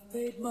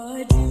Paid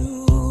my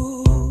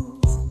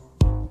dues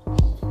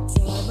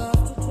time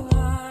after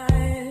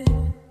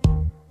time.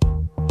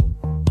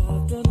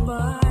 I've done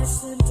my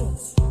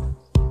sentence,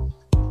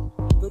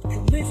 but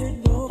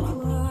committed no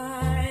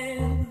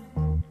crime.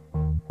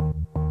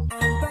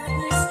 And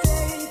bad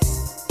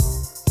mistakes,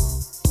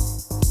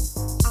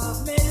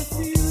 I've made a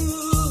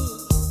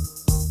few.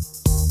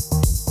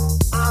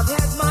 I've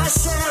had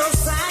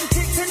myself and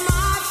kicked in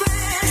my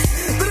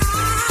face, but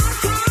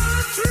I've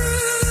come through.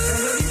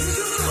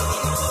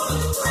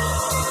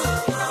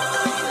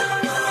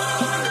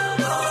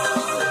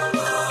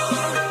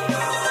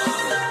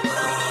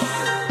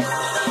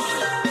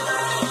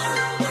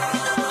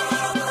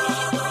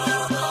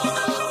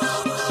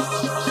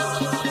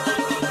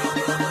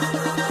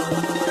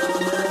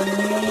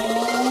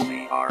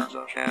 We are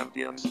the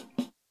champions.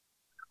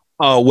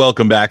 Oh,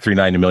 welcome back,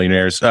 390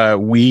 Millionaires.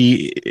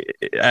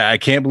 I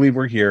can't believe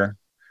we're here.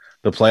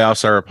 The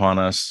playoffs are upon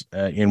us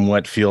in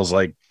what feels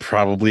like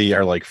probably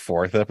our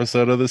fourth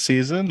episode of the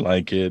season.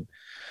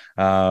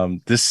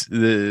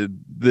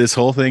 This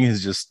whole thing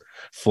has just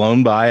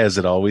flown by as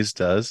it always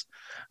does.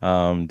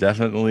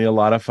 Definitely a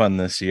lot of fun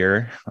this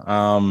year.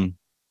 And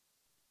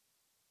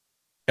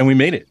we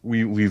made it.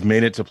 We've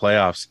made it to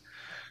playoffs.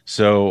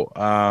 So,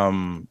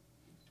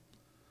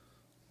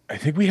 I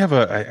think we have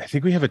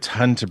a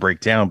ton to break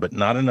down, but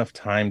not enough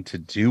time to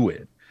do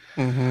it.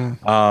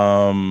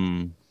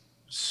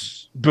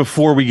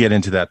 Before we get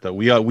into that, though,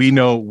 we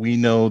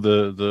know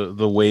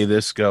the way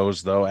this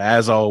goes. Though,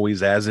 as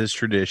always, as is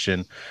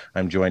tradition,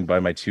 I'm joined by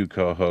my two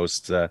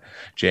co-hosts,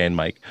 Jay and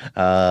Mike.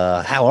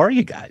 How are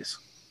you guys?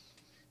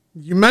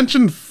 You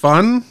mentioned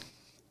fun.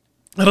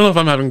 I don't know if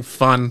I'm having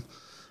fun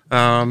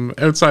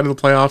outside of the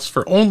playoffs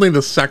for only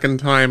the second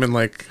time in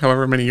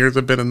however many years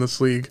I've been in this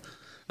league.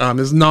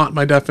 Is not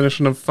my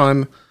definition of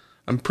fun.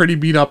 I'm pretty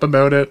beat up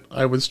about it.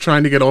 I was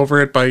trying to get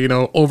over it by,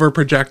 over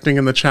projecting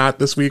in the chat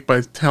this week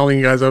by telling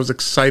you guys I was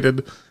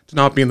excited to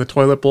not be in the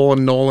toilet bowl,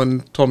 and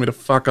Nolan told me to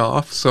fuck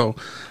off. So,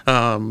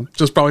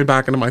 just probably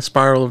back into my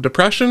spiral of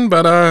depression.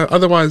 But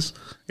otherwise,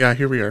 yeah,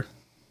 here we are.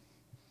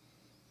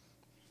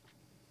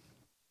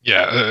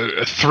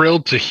 Yeah,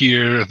 thrilled to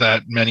hear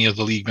that many of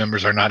the league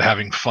members are not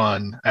having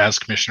fun as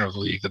commissioner of the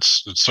league.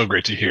 It's so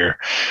great to hear.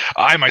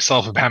 I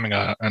myself am having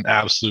an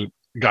absolute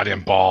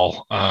goddamn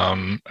ball.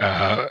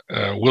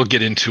 We'll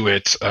get into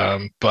it,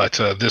 but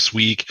this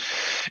week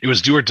it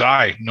was do or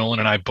die, Nolan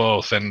and I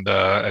both, and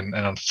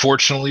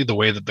unfortunately the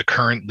way that the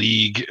current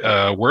league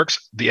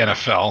works, the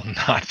NFL,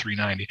 not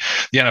 390,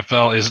 the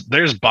NFL is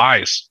there's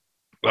buys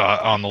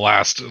on the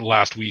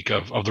last week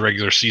of the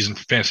regular season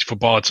for fantasy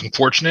football. It's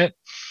unfortunate.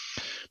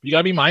 You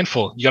got to be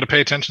mindful. You got to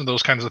pay attention to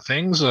those kinds of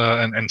things.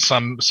 And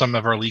some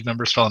of our league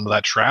members fell into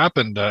that trap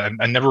and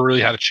never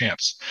really had a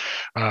chance.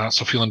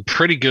 So feeling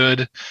pretty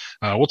good.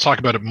 We'll talk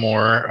about it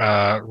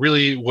more.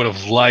 Really would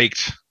have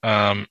liked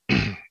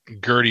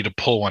Gertie to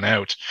pull one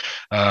out.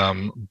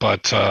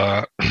 But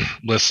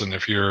listen,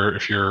 if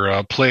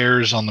your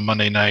players on the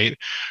Monday night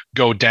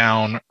go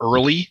down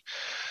early,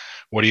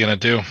 what are you going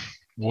to do?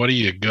 What are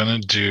you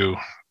going to do?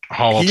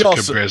 Hall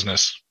took a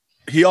business.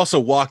 He also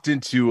walked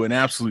into an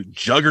absolute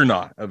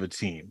juggernaut of a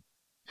team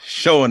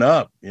showing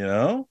up,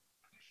 and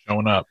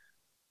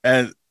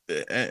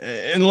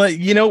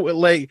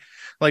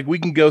we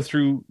can go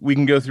through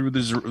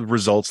the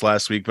results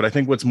last week, but I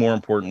think what's more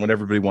important, what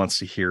everybody wants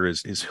to hear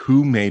is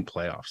who made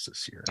playoffs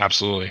this year.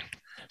 Absolutely.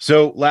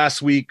 So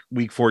last week,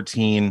 week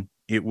 14,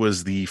 it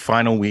was the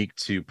final week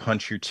to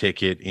punch your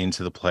ticket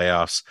into the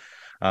playoffs.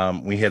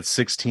 We had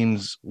 6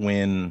 teams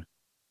win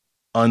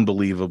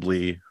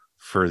unbelievably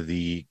for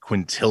the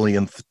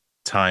quintillionth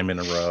time in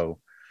a row.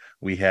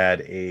 We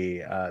had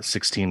a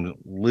 16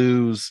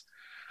 lose,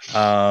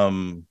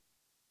 and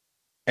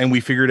we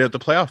figured out the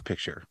playoff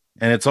picture,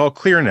 and it's all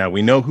clear now.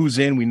 We know who's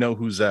in, we know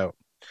who's out.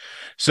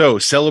 So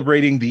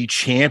celebrating the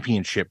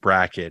championship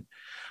bracket,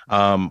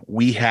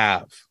 we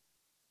have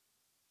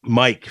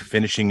Mike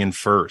finishing in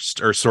first,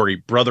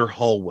 Brother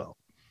Hallwell.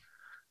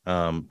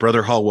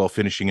 Brother Hallwell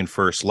finishing in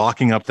first,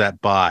 locking up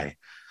that bye.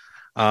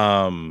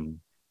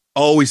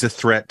 Always a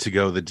threat to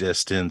go the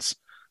distance.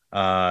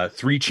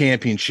 3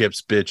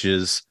 championships,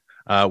 bitches.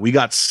 We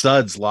got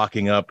Suds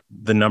locking up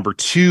the number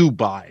 2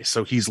 bye,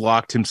 so he's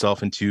locked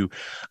himself into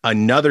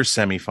another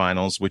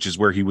semifinals, which is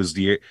where he was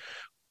the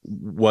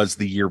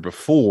year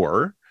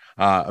before.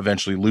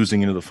 Eventually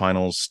losing into the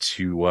finals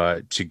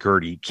to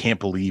Gertie. Can't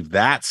believe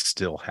that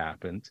still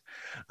happened.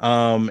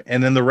 And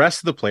then the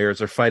rest of the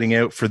players are fighting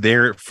out for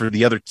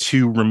the other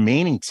 2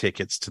 remaining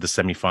tickets to the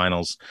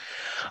semifinals.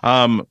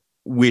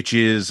 Which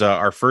is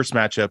our first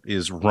matchup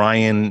is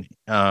Ryan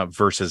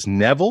versus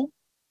Neville.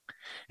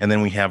 And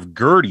then we have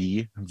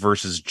Gertie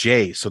versus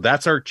Jay. So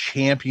that's our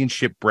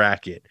championship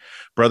bracket.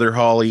 Brother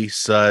Holly,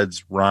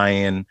 Suds,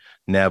 Ryan,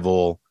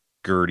 Neville,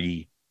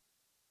 Gertie,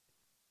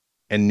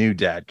 and new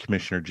dad,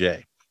 Commissioner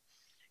Jay.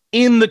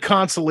 In the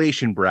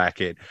consolation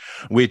bracket,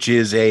 which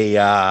is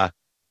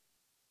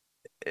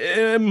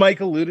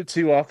Mike alluded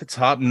to off the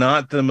top,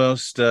 not the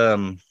most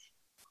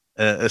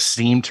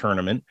esteemed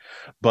tournament,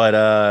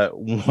 but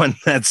one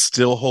that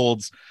still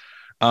holds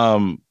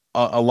a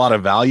lot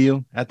of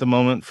value at the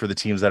moment for the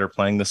teams that are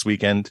playing this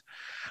weekend.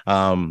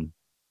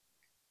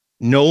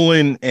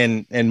 Nolan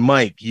and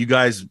Mike, you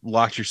guys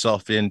locked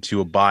yourself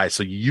into a bye,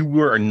 so you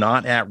were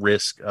not at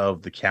risk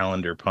of the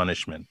calendar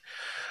punishment.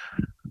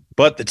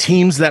 But the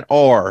teams that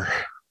are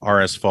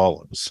as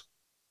follows.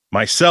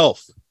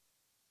 Myself,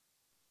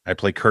 I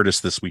play Curtis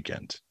this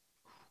weekend.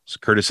 So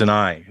Curtis and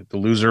I, the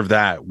loser of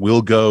that,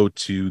 will go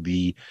to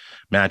the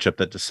matchup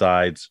that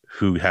decides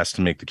who has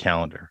to make the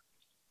calendar.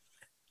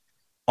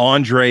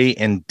 Andre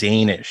and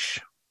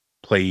Danish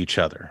play each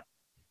other.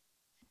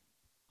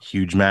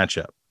 Huge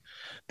matchup.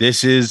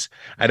 This is,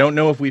 I don't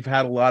know if we've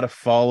had a lot of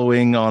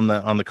following on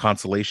the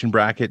consolation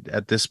bracket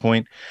at this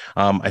point.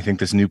 I think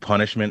this new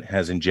punishment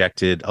has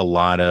injected a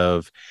lot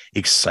of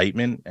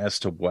excitement as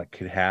to what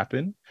could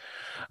happen.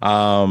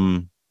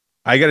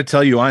 I got to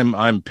tell you,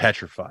 I'm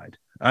petrified.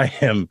 I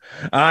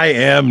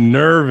am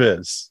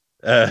nervous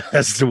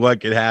as to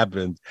what could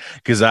happen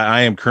because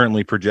I am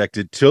currently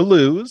projected to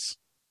lose,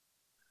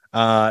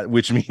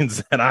 which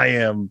means that I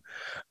am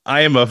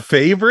a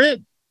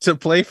favorite to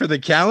play for the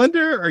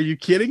calendar. Are you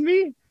kidding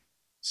me?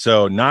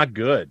 So not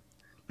good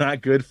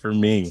for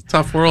me. It's a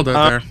tough world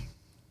out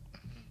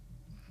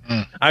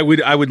there. I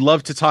would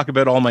love to talk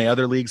about all my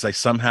other leagues. I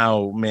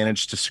somehow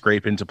managed to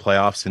scrape into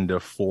playoffs into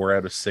 4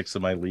 out of 6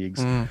 of my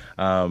leagues.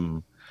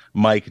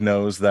 Mike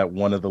knows that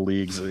one of the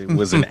leagues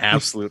was an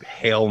absolute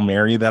Hail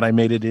Mary that I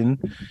made it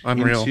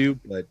into,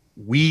 but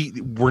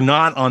we're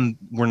not on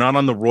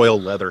the Royal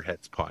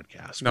Leatherheads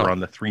podcast. No. We're on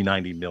the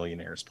 390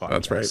 Millionaires podcast.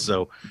 That's right.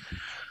 So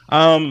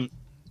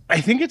I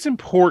think it's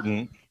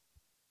important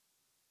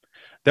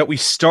that we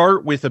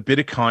start with a bit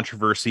of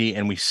controversy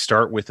and we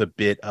start with a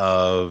bit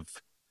of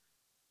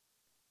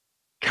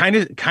kind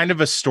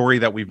of a story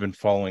that we've been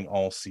following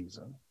all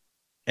season.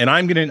 And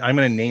I'm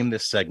gonna name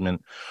this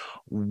segment,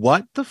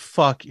 "What the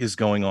fuck is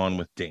going on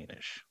with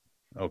Danish?"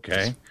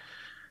 Okay.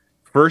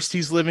 First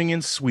he's living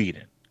in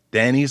Sweden,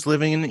 then he's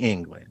living in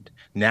England.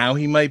 Now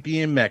he might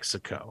be in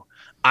Mexico.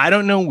 I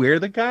don't know where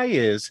the guy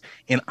is,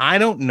 and I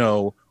don't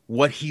know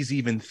what he's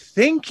even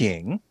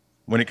thinking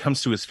when it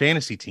comes to his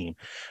fantasy team,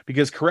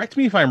 because correct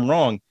me if I'm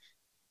wrong,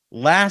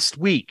 last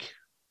week,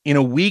 in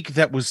a week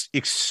that was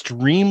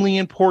extremely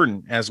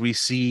important as we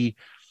see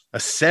a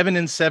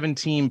 7-7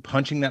 team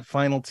punching that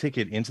final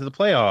ticket into the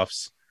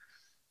playoffs,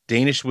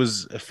 Danish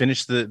was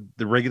finished the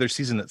regular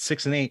season at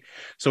 6-8.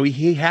 So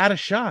he had a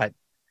shot.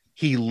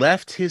 He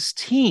left his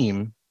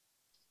team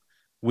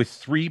with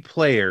 3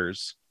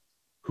 players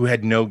who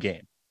had no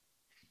game.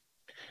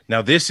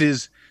 Now this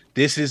is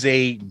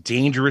a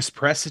dangerous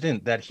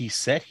precedent that he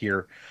set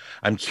here.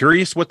 I'm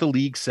curious what the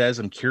league says.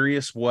 I'm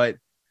curious what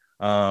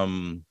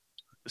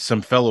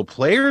some fellow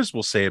players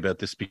will say about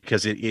this,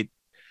 because it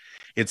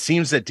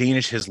seems that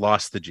Danish has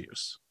lost the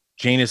juice.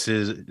 Danish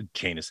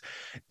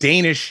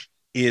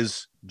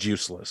is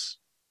juiceless.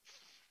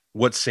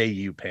 What say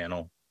you,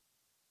 panel?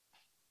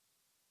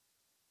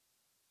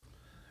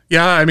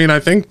 Yeah, I mean, I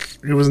think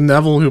it was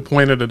Neville who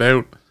pointed it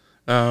out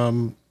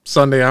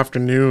Sunday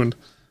afternoon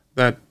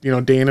that,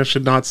 Danish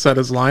should not set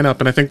his lineup.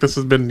 And I think this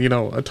has been,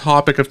 a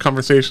topic of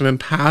conversation in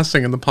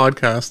passing in the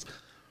podcast.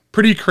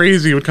 Pretty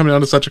crazy it would come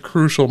down to such a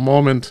crucial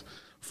moment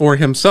for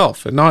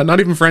himself and not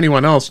even for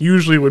anyone else.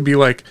 Usually it would be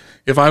like,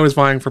 if I was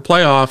vying for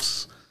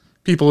playoffs,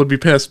 people would be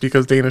pissed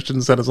because Danish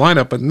didn't set his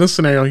lineup. But in this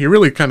scenario, he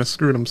really kind of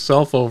screwed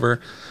himself over.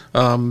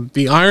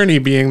 The irony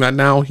being that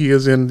now he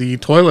is in the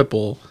toilet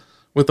bowl.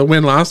 With the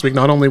win last week,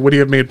 not only would he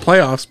have made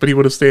playoffs, but he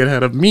would have stayed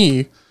ahead of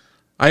me.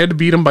 I had to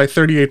beat him by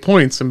 38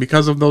 points, and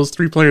because of those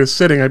 3 players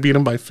sitting, I beat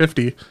him by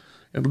 50,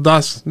 and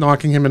thus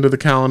knocking him into the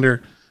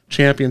calendar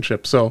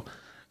championship. So,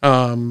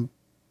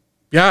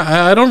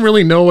 I don't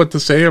really know what to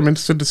say. I'm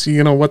interested to see,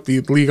 what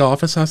the league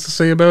office has to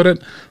say about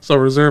it. So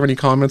I'll reserve any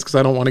comments because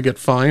I don't want to get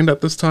fined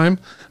at this time.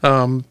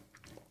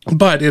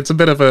 But it's a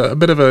bit of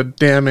a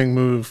damning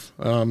move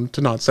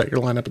to not set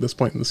your lineup at this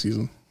point in the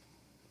season.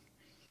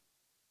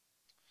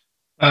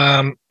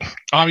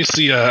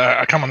 Obviously,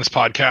 I come on this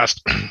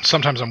podcast.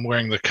 Sometimes I'm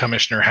wearing the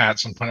commissioner hat.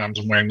 Sometimes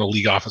I'm wearing the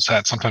league office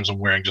hat. Sometimes I'm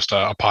wearing just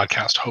a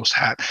podcast host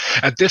hat.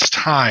 At this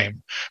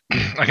time,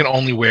 I can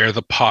only wear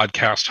the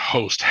podcast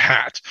host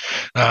hat.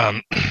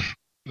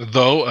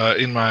 Though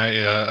in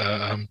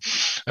my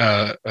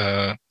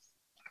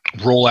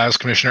role as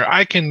commissioner,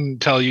 I can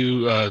tell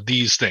you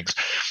these things.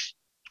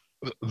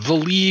 The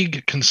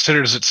league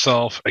considers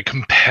itself a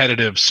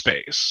competitive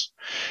space.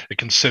 It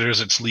considers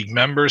its league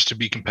members to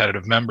be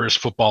competitive members,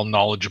 football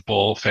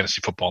knowledgeable,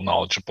 fantasy football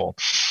knowledgeable.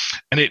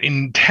 And it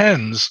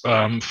intends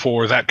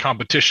for that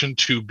competition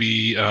to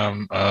be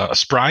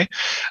spry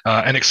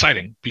and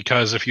exciting,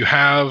 because if you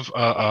have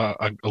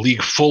a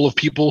league full of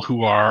people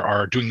who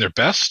are doing their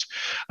best,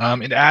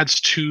 it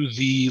adds to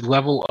the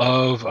level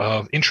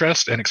of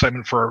interest and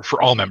excitement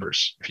for all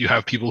members. If you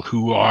have people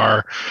who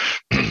are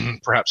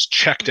perhaps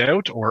checked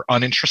out or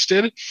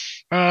uninterested,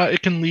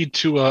 it can lead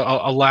to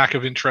a lack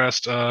of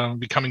interest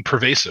becoming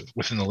pervasive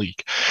within the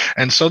league.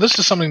 And so this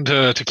is something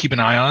to keep an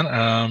eye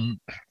on.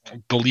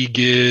 The league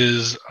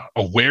is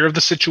aware of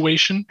the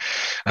situation.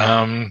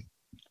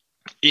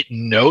 It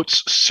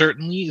notes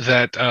certainly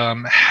that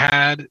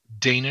had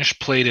Danish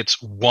played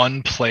its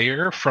one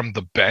player from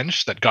the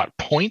bench that got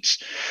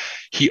points,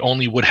 he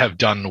only would have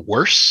done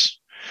worse.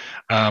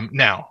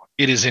 Now,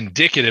 it is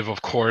indicative,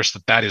 of course,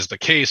 that that is the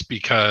case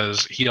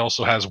because he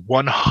also has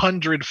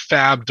 100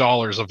 fab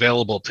dollars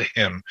available to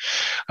him.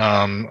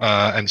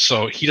 And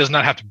so he does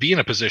not have to be in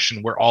a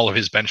position where all of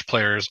his bench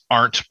players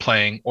aren't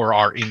playing or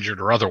are injured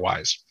or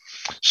otherwise.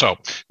 So,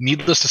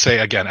 needless to say,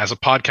 again, as a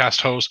podcast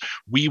host,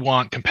 we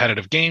want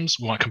competitive games.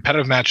 We want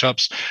competitive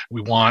matchups.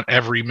 We want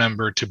every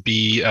member to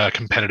be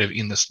competitive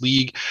in this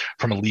league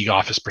from a league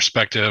office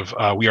perspective.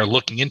 We are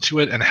looking into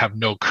it and have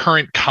no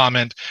current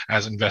comment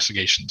as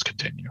investigations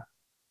continue.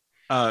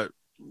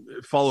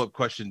 Follow-up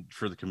question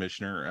for the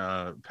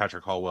commissioner,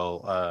 Patrick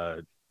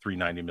Hallwell,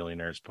 390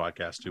 Millionaires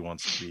podcast, who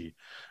wants to be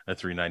a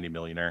 390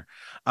 millionaire.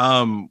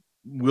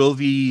 Will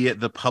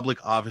the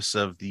public office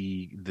of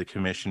the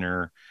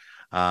commissioner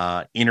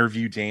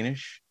interview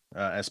Danish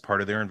as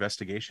part of their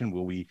investigation?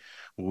 Will we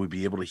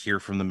be able to hear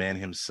from the man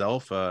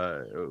himself?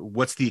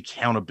 What's the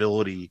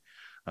accountability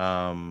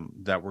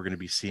that we're going to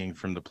be seeing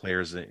from the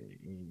players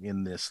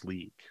in this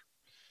league?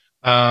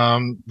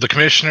 The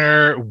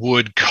commissioner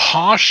would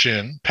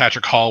caution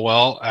Patrick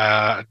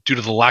Hallwell due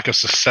to the lack of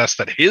success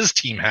that his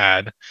team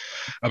had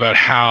about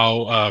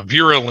how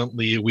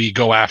virulently we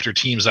go after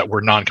teams that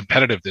were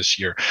non-competitive this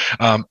year.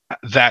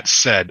 That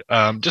said,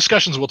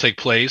 discussions will take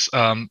place.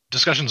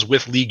 Discussions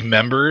with league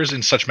members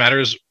in such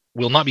matters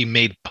will not be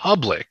made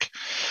public,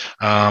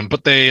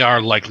 but they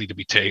are likely to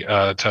be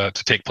to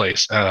take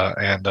place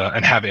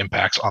and have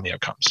impacts on the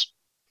outcomes.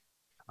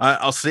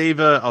 I'll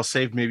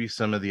save maybe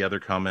some of the other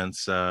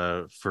comments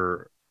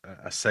for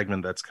a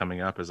segment that's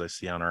coming up, as I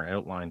see on our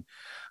outline,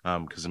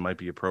 because it might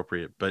be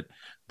appropriate. But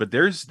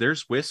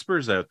there's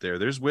whispers out there.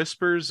 There's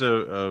whispers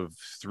of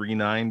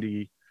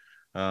 390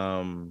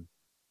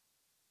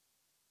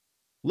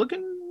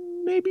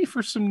 looking maybe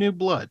for some new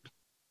blood.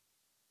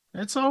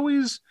 It's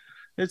always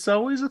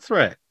a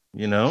threat,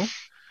 you know.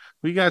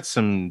 We got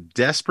some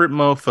desperate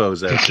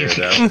mofos out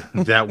there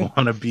that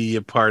want to be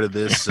a part of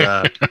this.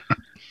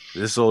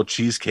 This old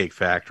cheesecake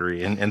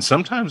factory, and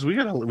sometimes we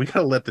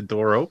gotta let the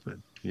door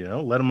open, you know,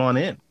 let them on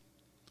in.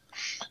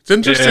 It's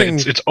interesting.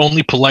 It's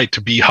only polite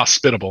to be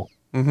hospitable.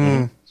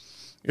 Mm-hmm.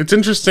 It's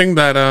interesting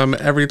that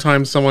every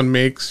time someone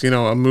makes,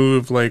 a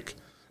move like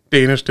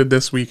Danish did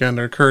this weekend,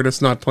 or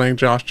Curtis not playing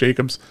Josh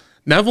Jacobs,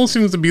 Neville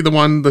seems to be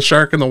the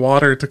shark in the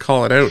water to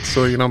call it out.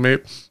 So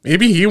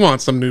maybe he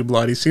wants some new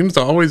blood. He seems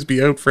to always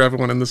be out for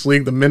everyone in this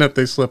league the minute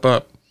they slip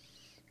up.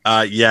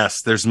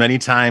 Yes, there's many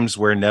times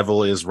where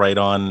Neville is right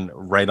on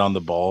the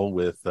ball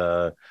with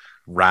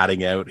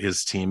ratting out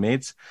his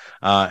teammates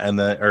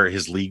or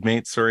his league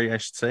mates, sorry, I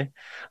should say.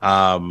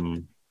 A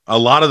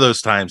lot of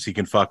those times he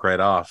can fuck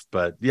right off,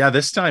 but yeah,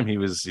 this time he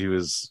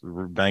was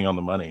bang on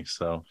the money.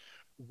 So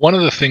one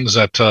of the things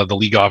that the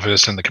league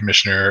office and the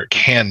commissioner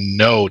can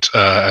note,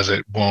 as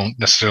it won't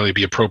necessarily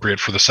be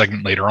appropriate for the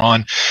segment later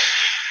on,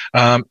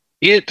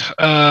 it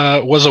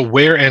was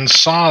aware and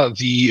saw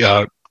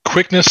the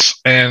quickness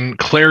and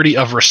clarity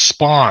of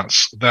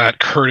response that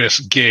Curtis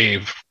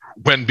gave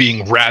when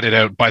being ratted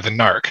out by the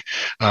narc.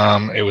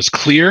 It was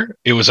clear.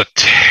 It was a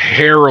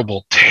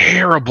terrible,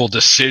 terrible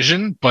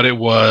decision, but it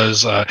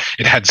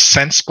had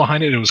sense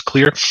behind it. It was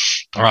clear.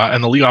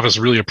 And the league office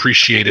really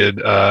appreciated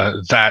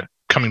that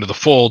coming to the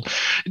fold.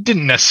 It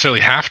didn't necessarily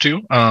have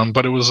to,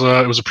 but it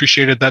was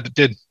appreciated that it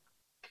did.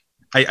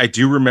 I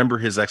do remember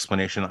his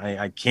explanation.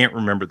 I can't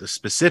remember the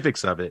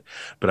specifics of it,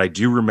 but I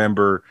do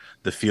remember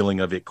the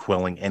feeling of it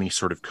quelling any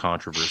sort of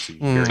controversy.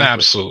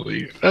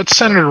 Absolutely. That's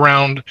centered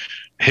around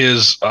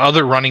his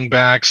other running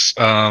backs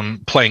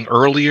playing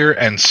earlier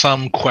and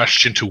some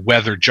question to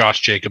whether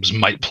Josh Jacobs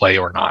might play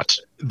or not.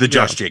 The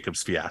Josh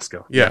Jacobs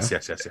fiasco. Yeah.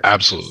 Yes.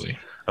 Absolutely.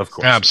 Of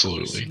course.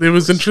 Absolutely. It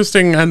was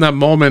interesting in that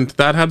moment.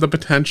 That had the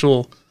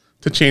potential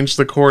to change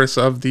the course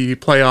of the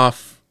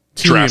playoff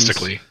teams.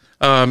 Drastically.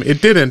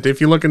 It didn't. If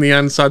you look in the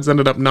end, Suds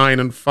ended up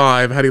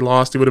 9-5. Had he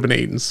lost, he would have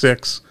been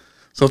 8-6.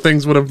 So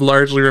things would have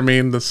largely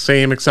remained the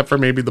same, except for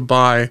maybe the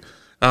bye.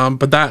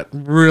 But that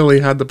really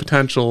had the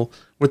potential,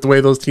 with the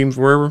way those teams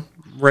were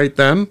right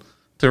then,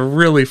 to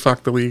really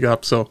fuck the league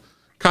up. So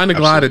kind of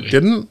glad it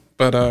didn't.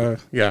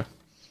 But yeah.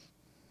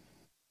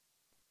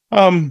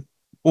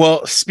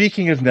 Well,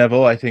 speaking of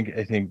Neville, I think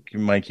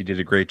Mike, you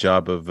did a great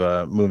job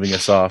of moving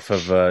us off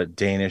of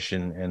Danish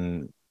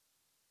and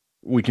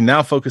we can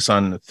now focus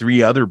on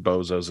 3 other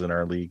bozos in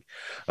our league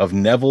of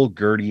Neville,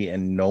 Gertie,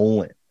 and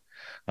Nolan.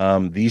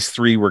 These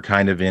 3 were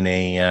kind of in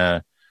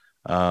a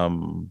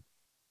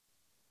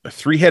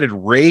 3-headed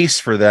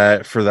race for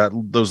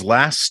those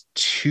last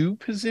 2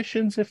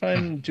 positions, if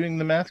I'm doing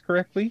the math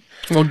correctly.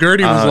 Well,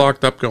 Gertie was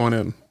locked up going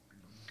in.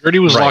 Gertie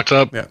was locked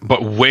up, yeah.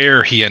 But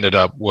where he ended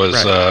up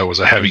was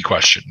a heavy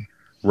question.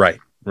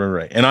 Right.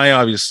 And I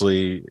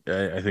obviously,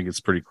 I think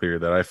it's pretty clear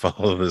that I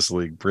follow this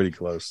league pretty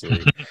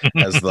closely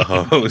as the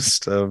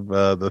host of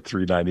the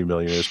 390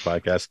 Millionaires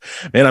podcast.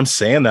 Man, I'm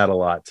saying that a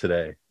lot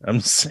today. I'm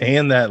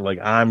saying that like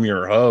I'm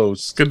your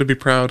host. Good to be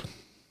proud.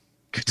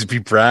 Good to be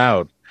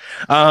proud.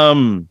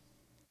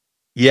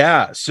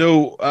 Yeah.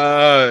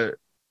 So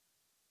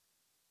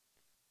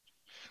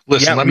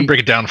Listen, Yeah, let me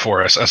break it down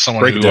for us as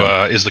someone Break it who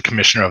down. is the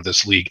commissioner of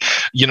this league.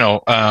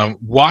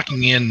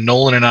 Walking in,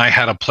 Nolan and I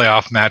had a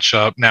playoff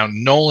matchup. Now,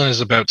 Nolan is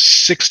about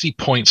 60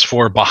 points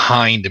for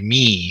behind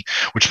me,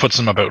 which puts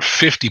him about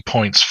 50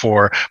 points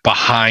for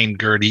behind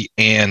Gertie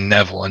and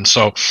Neville. And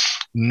so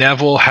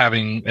Neville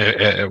having,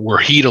 were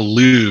he to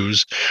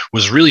lose,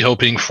 was really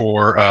hoping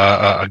for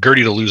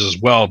Gertie to lose as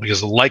well,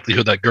 because the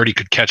likelihood that Gertie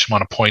could catch him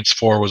on a points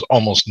for was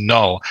almost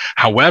null.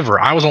 However,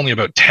 I was only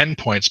about 10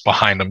 points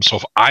behind him. So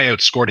if I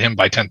outscored him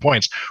by 10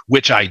 points,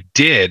 which I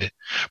did,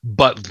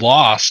 but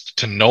lost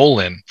to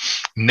Nolan,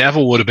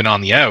 Neville would have been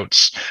on the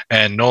outs,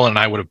 and Nolan and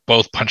I would have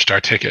both punched our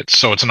tickets.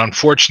 So it's an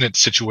unfortunate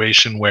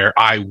situation where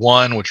I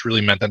won, which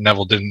really meant that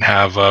Neville didn't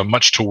have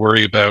much to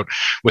worry about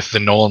with the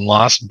Nolan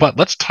loss. But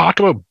let's talk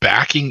about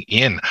backing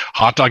in.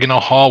 Hot dog in a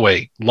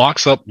hallway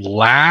locks up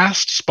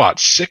last spot,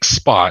 sixth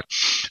spot.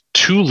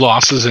 2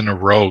 losses in a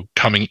row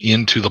coming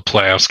into the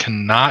playoffs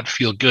cannot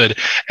feel good,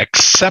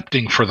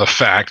 excepting for the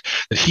fact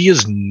that he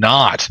is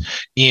not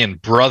in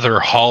Brother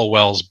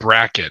Hallwell's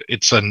bracket.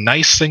 It's a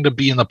nice thing to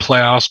be in the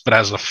playoffs, but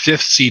as a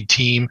 5th seed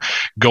team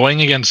going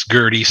against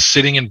Gertie,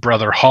 sitting in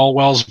Brother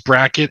Hallwell's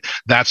bracket,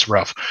 that's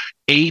rough.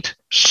 8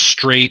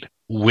 straight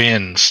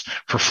wins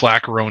for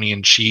Flaccaroni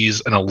and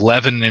Cheese, an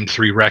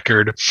 11-3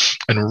 record.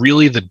 And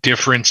really the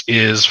difference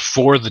is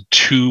for the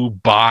 2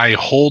 bye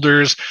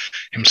holders,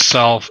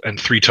 himself and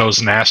Three Toes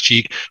and Ass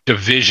Cheek,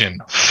 division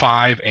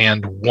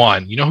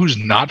 5-1. You know who's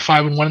not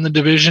 5-1 in the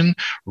division?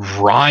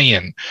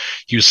 Ryan.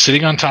 He was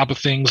sitting on top of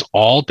things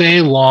all day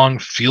long,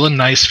 feeling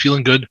nice,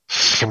 feeling good.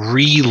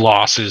 3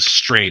 losses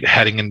straight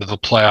heading into the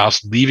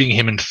playoffs, leaving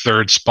him in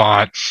 3rd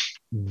spot.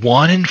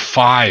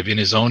 1-5 in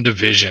his own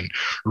division.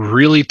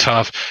 Really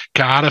tough.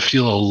 Gotta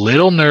feel a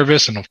little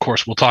nervous. And of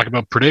course, we'll talk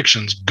about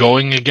predictions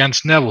going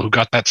against Neville, who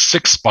got that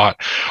 6th spot,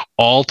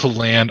 all to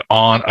land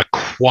on a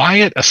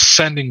quiet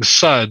ascending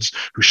Suds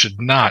who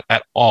should not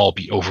at all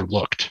be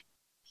overlooked.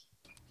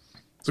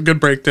 It's a good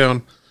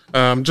breakdown.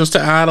 Just to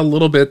add a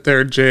little bit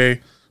there,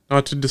 Jay,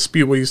 not to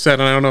dispute what you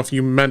said, and I don't know if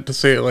you meant to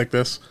say it like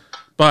this,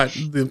 but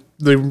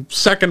the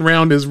second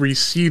round is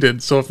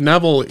reseeded. So if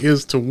Neville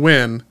is to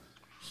win,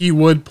 he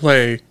would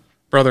play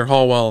Brother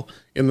Hallwell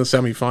in the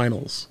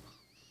semifinals.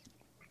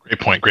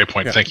 Great point.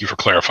 Yeah. Thank you for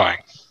clarifying.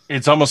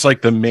 It's almost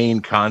like the main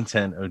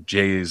content of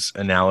Jay's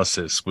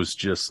analysis was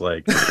just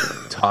like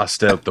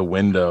tossed out the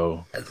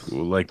window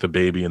like the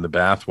baby in the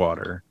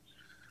bathwater.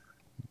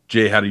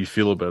 Jay, how do you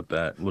feel about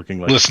that?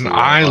 Listen,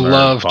 I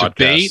love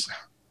debate,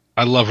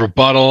 I love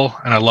rebuttal,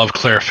 and I love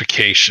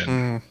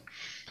clarification.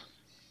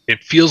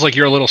 It feels like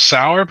you're a little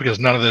sour because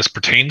none of this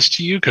pertains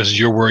to you because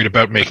you're worried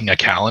about making a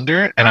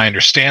calendar, and I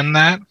understand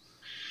that.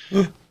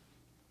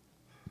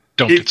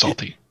 Don't get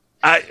salty.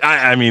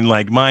 I mean,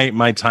 like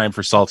my time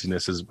for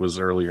saltiness was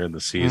earlier in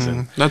the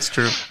season. That's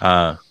true.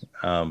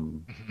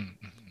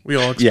 We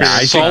all experience Yeah,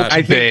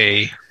 Salt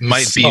Bay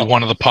might be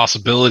one of the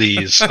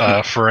possibilities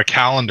for a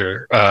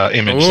calendar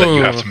image that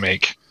you have to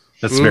make.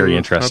 That's very Ooh,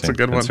 interesting. that's a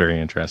good one. That's very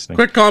interesting.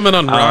 Quick comment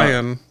on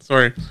Ryan.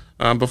 Sorry,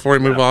 before we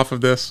move off of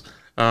this,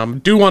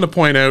 do want to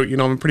point out,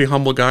 I'm a pretty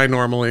humble guy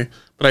normally,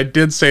 but I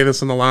did say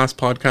this in the last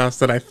podcast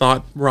that I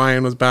thought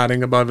Ryan was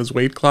batting above his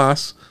weight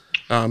class,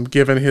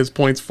 given his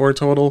points for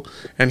total,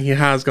 and he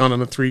has gone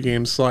on a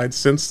 3-game slide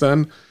since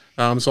then.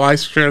 So I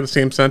share the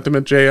same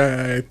sentiment,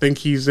 Jay. I think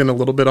he's in a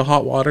little bit of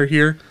hot water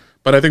here,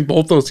 but I think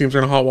both those teams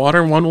are in hot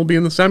water, and one will be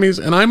in the semis,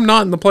 and I'm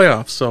not in the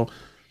playoffs. So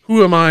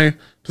who am I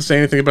to say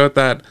anything about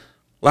that?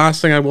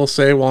 Last thing I will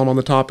say while I'm on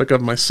the topic of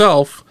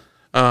myself,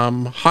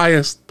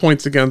 highest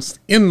points against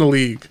in the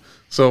league.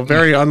 So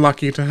very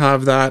unlucky to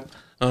have that.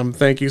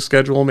 Thank you,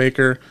 schedule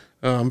maker,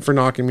 for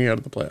knocking me out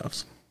of the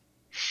playoffs.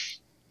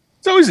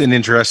 It's always an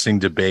interesting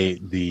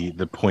debate,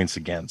 the points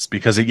against,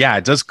 because it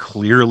does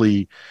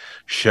clearly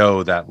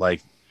show that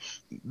like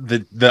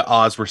the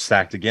odds were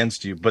stacked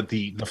against you. But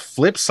the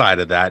flip side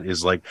of that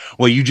is like,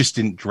 well, you just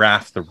didn't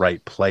draft the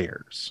right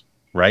players,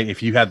 right?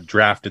 If you had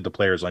drafted the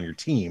players on your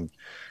team,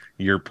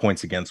 your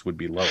points against would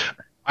be lower.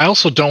 I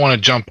also don't want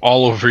to jump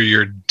all over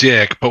your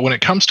dick, but when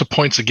it comes to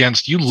points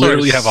against, you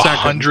literally have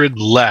 100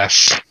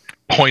 less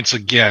points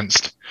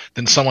against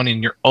than someone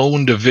in your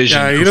own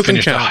division who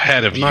finished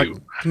ahead of you.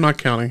 I'm not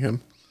counting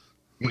him.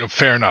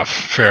 Fair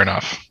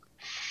enough.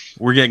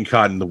 We're getting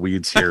caught in the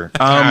weeds here.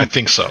 I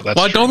think so. That's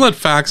Well, true. don't let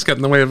facts get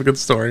in the way of a good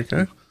story,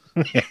 okay?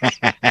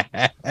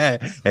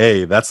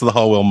 Hey, that's the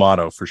Hallwell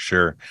motto for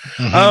sure.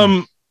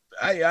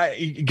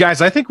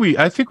 Guys, I think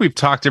we've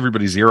talked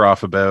everybody's ear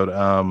off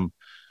about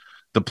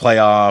the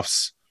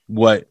playoffs,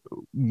 what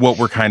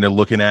we're kind of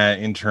looking at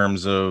in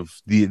terms of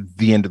the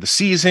end of the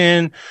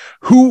season.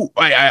 Who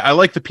I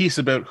like the piece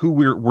about who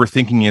we're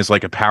thinking is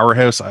like a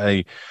powerhouse.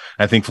 I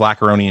think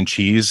Flaccaroni and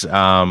Cheese.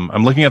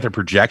 I'm looking at their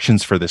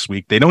projections for this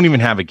week. They don't even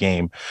have a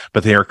game,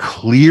 but they are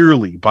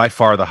clearly by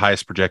far the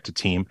highest projected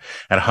team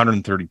at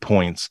 130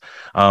 points.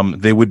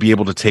 They would be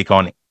able to take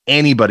on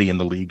anybody in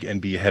the league and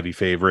be a heavy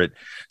favorite.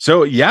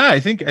 So yeah, I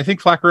think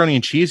Flaccaroni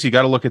and Cheese, you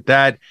got to look at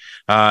that.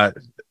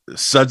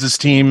 Suds'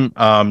 team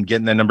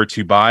getting that number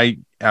 2 bye.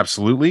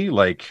 absolutely.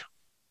 Like,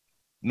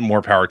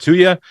 more power to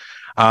you.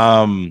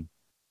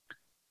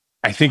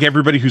 I think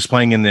everybody who's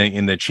playing in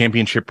the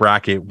championship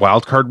bracket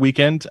wildcard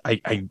weekend,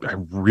 I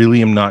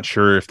really am not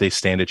sure if they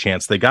stand a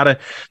chance. They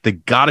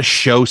gotta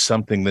show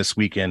something this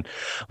weekend,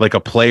 like a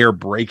player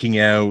breaking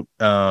out.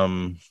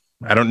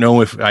 I don't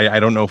know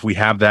if we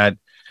have that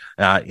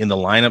in the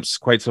lineups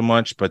quite so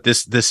much, but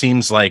this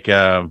seems like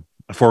a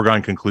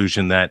foregone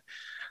conclusion that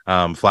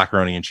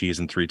Flaccaroni and Cheese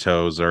and Three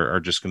Toes are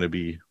just going to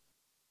be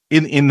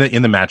in the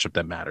matchup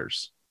that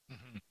matters.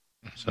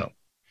 So,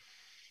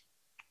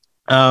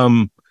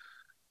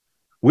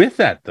 with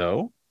that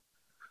though,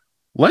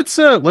 let's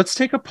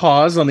take a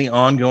pause on the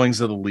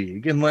ongoings of the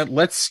league and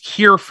let's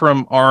hear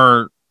from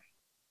our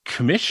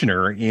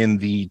commissioner in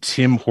the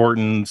Tim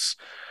Hortons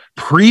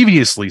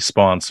previously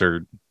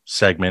sponsored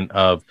segment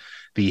of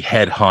the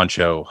Head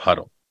Honcho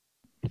Huddle.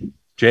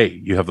 Jay,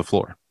 you have the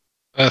floor.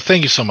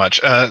 Thank you so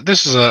much.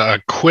 This is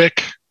a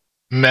quick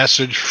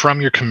message from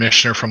your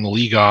commissioner from the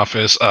league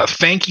office,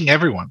 thanking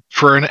everyone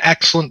for an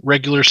excellent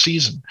regular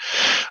season.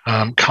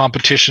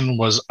 Competition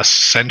was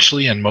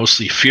essentially and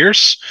mostly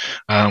fierce.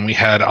 We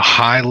had a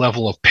high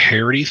level of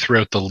parity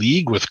throughout the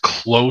league with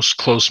close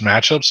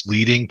matchups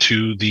leading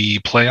to the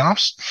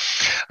playoffs.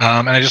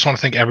 And I just want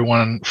to thank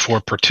everyone for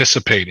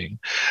participating.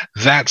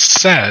 That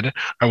said,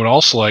 I would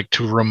also like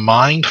to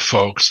remind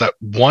folks that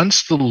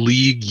once the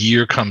league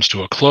year comes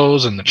to a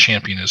close and the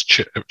champion is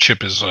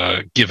chip is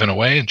given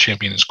away and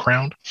champion is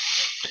crowned,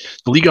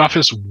 the league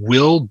office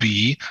will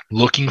be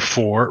looking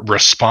for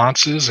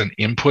responses and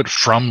input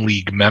from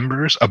league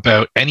members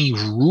about any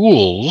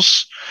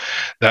rules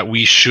that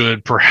we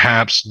should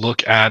perhaps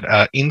look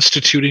at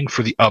instituting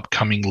for the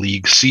upcoming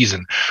league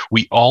season.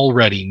 We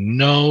already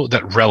know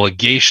that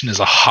relegation is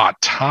a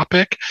hot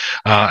topic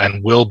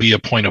and will be a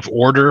point of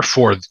order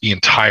for the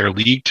entire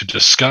league to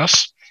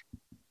discuss.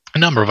 A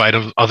number of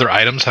other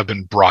items have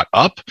been brought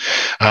up,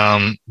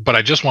 but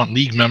I just want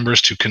league members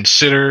to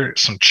consider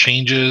some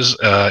changes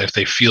if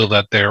they feel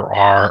that there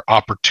are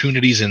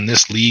opportunities in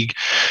this league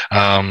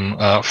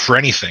for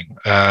anything.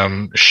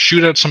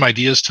 Shoot out some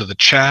ideas to the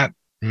chat.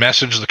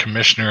 Message the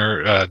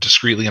commissioner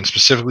discreetly and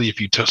specifically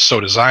if you so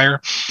desire.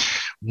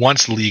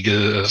 Once the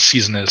league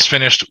season is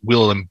finished,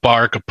 we'll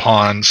embark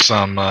upon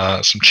some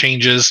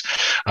changes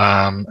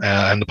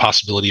and the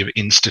possibility of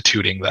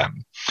instituting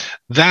them.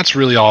 That's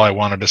really all I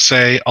wanted to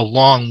say,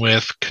 along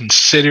with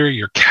consider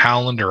your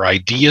calendar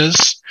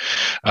ideas.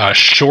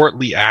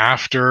 Shortly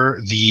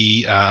after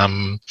the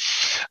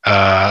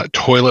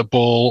toilet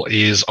bowl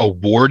is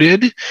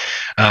awarded,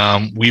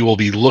 we will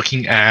be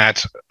looking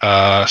at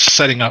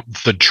setting up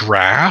the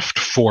draft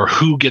for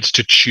who gets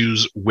to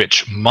choose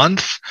which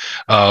month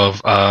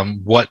of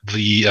what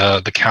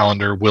the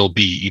calendar will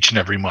be each and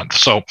every month.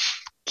 So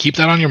keep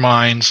that on your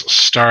minds.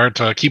 Start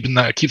keep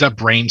that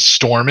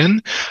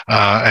brainstorming,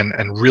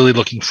 and really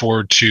looking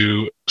forward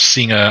to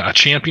seeing a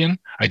champion,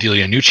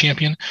 ideally a new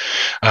champion,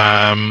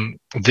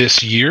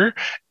 this year,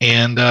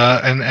 and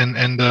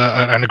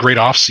a great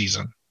off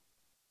season.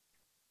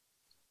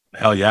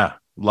 Hell yeah,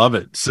 love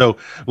it. So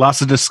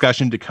lots of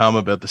discussion to come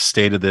about the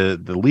state of the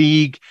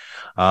league.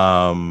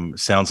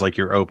 Sounds like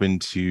you're open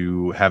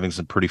to having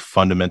some pretty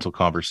fundamental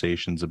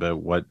conversations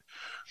about what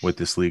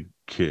this league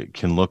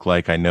can look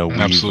like. I know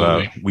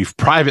we've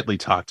privately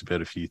talked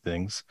about a few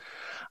things.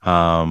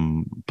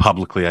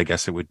 Publicly, I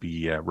guess it would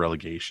be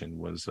relegation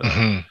was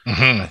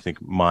I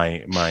think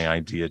my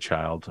idea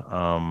child.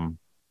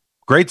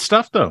 Great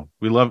stuff though.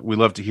 We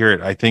love to hear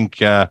it. I think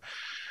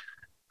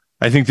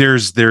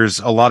there's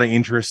a lot of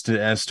interest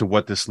as to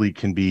what this league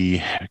can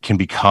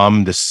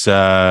become. This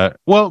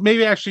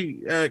maybe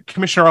actually,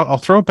 Commissioner, I'll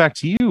throw it back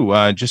to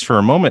you just for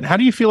a moment. How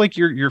do you feel like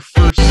your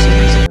first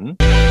season?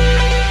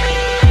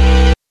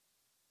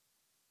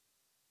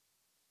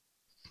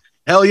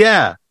 Hell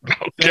yeah!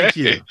 Okay. Thank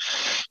you.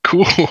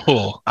 Cool.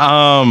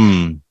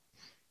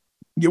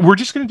 We're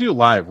just gonna do it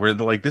live. We're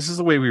like, this is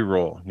the way we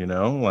roll. You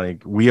know,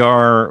 like we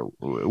are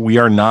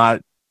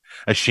not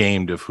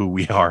ashamed of who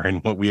we are,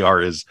 and what we are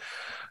is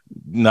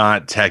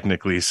not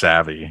technically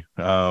savvy.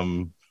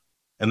 And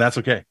that's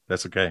okay.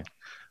 That's okay.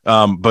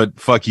 But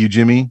fuck you,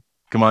 Jimmy.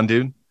 Come on,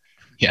 dude.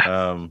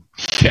 Yeah.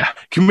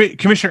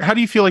 Commissioner, how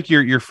do you feel like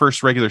your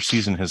first regular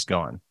season has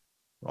gone,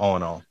 all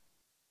in all?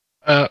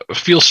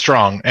 Feel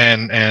strong,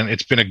 and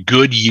it's been a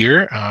good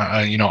year.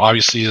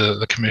 Obviously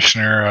the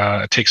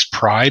commissioner takes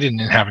pride in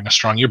having a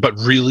strong year, but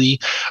really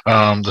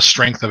the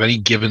strength of any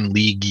given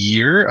league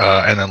year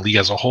and the league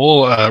as a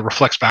whole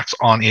reflects back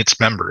on its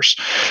members.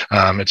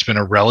 It's been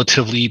a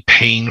relatively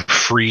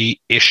pain-free,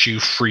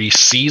 issue-free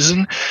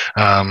season.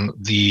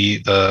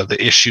 The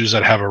issues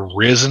that have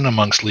arisen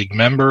amongst league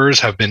members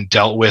have been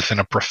dealt with in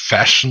a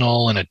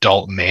professional and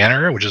adult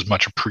manner, which is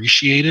much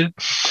appreciated.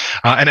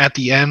 And at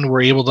the end,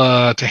 we're able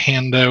to hand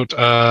out,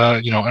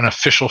 an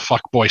official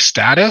fuckboy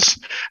status,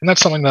 and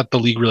that's something that the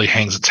league really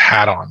hangs its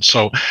hat on.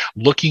 So,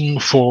 looking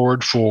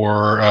forward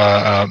for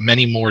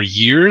many more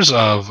years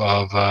of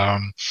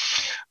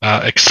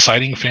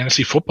exciting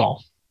fantasy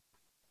football.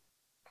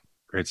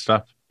 Great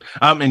stuff.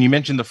 And you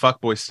mentioned the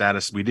fuckboy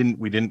status. We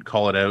didn't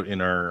call it out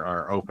in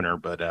our opener,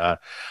 but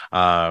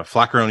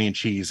Flaccaroni and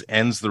Cheese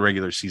ends the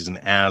regular season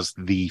as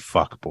the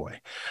fuckboy,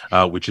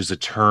 which is a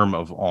term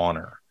of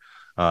honor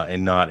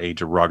and not a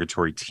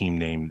derogatory team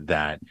name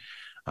that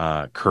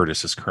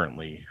Curtis is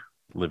currently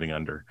living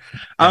under.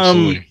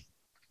 Absolutely.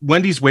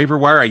 Wendy's waiver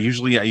wire. I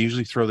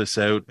usually throw this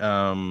out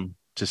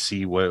to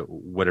see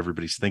what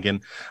everybody's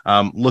thinking.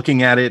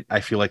 Looking at it,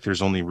 I feel like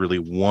there's only really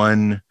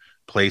one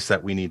place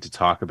that we need to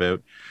talk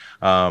about.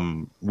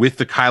 With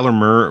the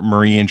Kyler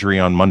Murray injury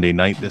on Monday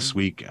night this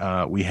week,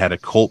 we had a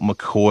Colt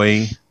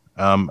McCoy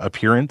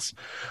appearance.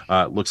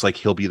 Looks like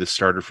he'll be the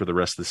starter for the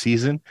rest of the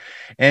season.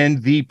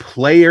 And the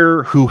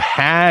player who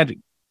had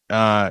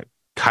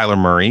Kyler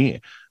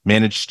Murray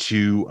managed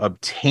to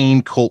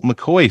obtain Colt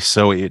McCoy.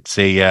 So it's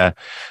a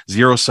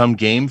zero-sum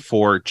game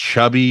for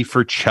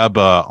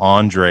Chubba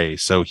Andre.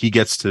 So he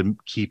gets to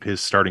keep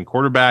his starting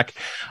quarterback,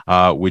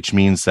 which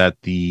means that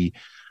the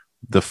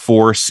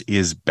force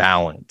is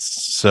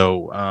balanced.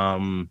 So,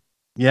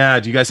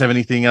 do you guys have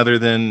anything other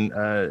than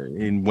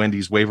in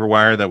Wendy's waiver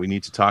wire that we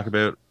need to talk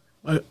about?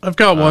 I've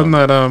got one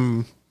that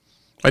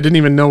I didn't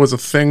even know was a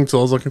thing till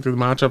I was looking through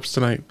the matchups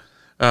tonight.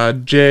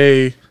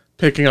 Jay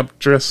picking up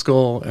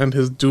Driscoll and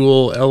his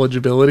dual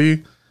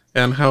eligibility,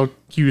 and how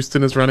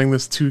Houston is running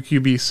this 2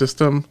 QB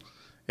system,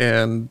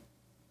 and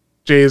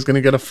Jay is going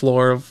to get a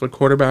floor of a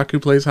quarterback who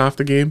plays half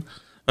the game.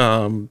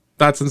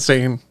 That's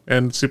insane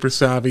and super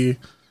savvy,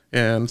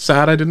 and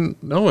sad I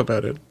didn't know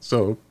about it.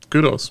 So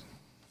kudos.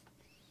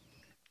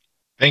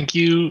 Thank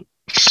you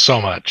so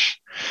much.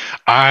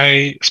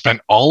 I spent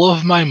all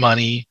of my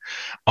money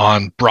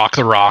on Brock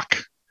the Rock,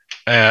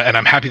 and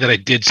I'm happy that I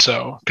did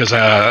so, because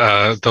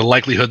the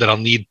likelihood that I'll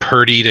need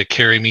Purdy to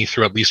carry me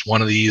through at least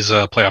one of these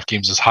playoff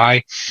games is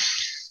high.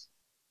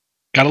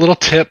 Got a little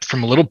tip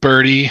from a little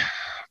birdie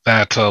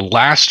that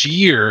last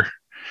year,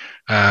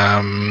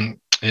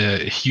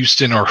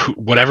 Houston or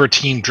whatever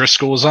team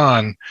Driscoll was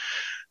on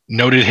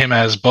noted him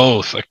as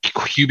both a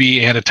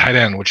QB and a tight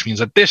end, which means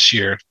that this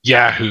year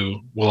Yahoo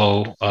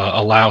will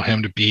allow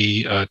him to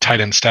be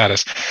tight end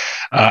status.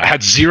 I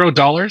had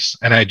 $0,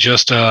 and I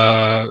just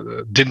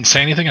didn't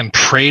say anything and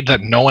prayed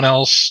that no one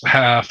else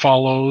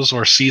follows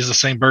or sees the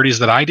same birdies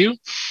that I do.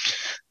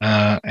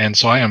 And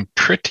so I am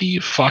pretty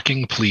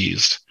fucking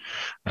pleased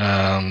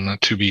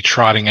to be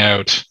trotting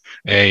out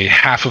a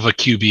half of a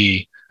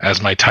QB as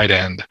my tight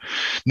end.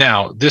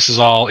 Now, this is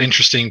all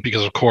interesting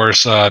because, of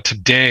course,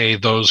 today,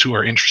 those who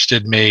are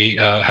interested may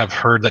have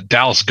heard that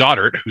Dallas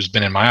Goedert, who's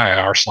been in my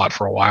IR slot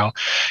for a while,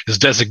 is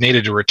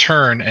designated to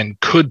return and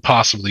could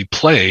possibly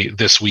play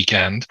this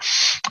weekend,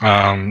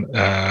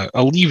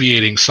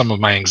 alleviating some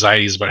of my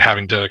anxieties about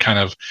having to kind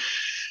of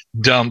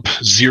dump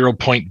 0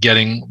 point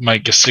getting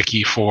Mike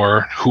Gesicki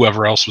for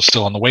whoever else was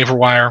still on the waiver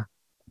wire.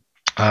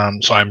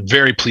 So I'm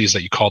very pleased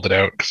that you called it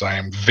out, because I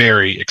am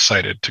very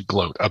excited to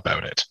gloat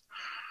about it.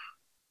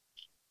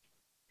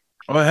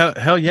 Oh,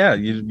 hell yeah.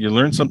 You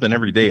learn something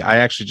every day. I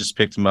actually just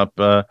picked him up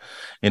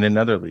in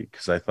another league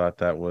because I thought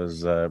that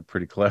was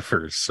pretty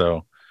clever.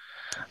 So,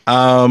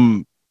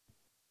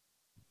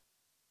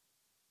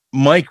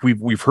 Mike,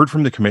 we've heard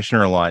from the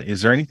commissioner a lot.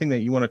 Is there anything that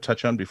you want to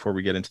touch on before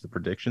we get into the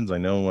predictions? I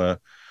know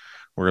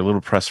we're a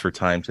little pressed for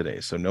time today,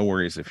 so no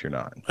worries if you're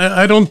not.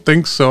 I don't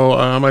think so.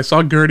 I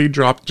saw Gertie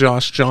drop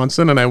Josh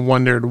Johnson, and I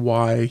wondered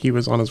why he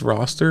was on his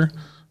roster.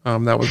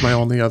 That was my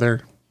only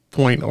other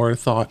point or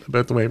thought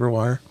about the waiver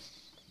wire.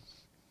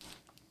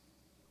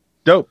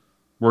 Dope.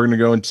 We're going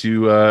to go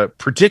into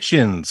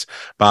predictions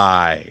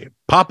by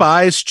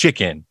Popeye's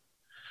Chicken.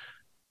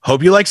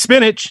 Hope you like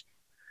spinach.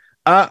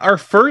 Our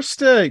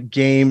first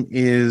game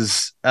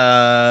is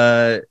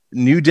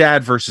New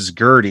Dad versus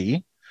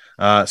Gertie.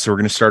 So we're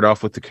going to start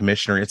off with the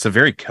commissioner. It's a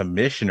very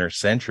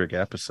commissioner-centric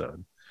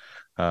episode,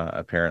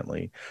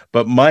 apparently.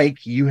 But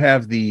Mike, you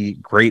have the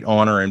great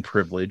honor and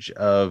privilege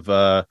of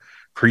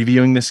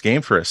previewing this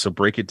game for us. So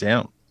break it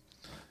down.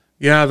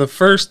 Yeah, the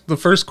first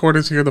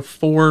quarter's here, the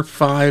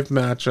 4-5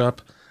 matchup.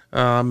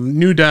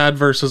 New Dad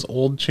versus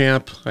Old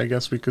Champ, I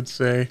guess we could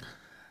say.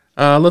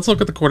 Let's look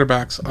at the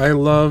quarterbacks. I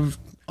love,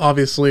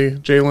 obviously,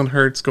 Jalen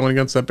Hurts going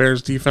against that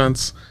Bears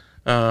defense.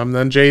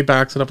 Then Jay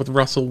backs it up with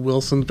Russell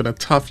Wilson. It's been a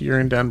tough year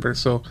in Denver,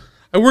 so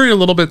I worry a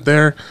little bit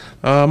there.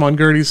 On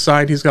Gertie's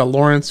side, he's got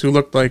Lawrence, who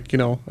looked like,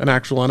 an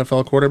actual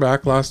NFL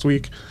quarterback last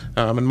week,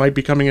 and might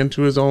be coming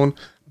into his own.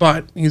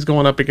 But he's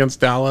going up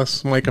against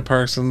Dallas, Micah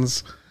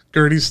Parsons.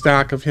 Gertie's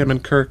stack of him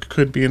and Kirk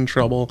could be in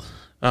trouble.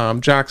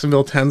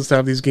 Jacksonville tends to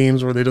have these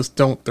games where they just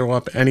don't throw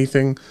up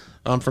anything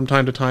from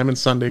time to time, and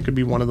Sunday could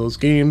be one of those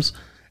games.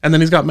 And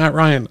then he's got Matt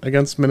Ryan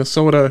against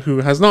Minnesota, who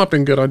has not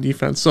been good on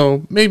defense,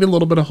 so maybe a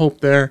little bit of hope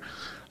there.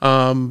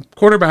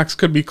 Quarterbacks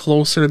could be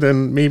closer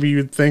than maybe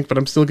you'd think, but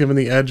I'm still giving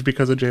the edge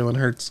because of Jalen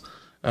Hurts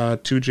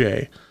to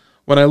Jay.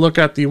 When I look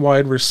at the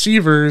wide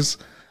receivers,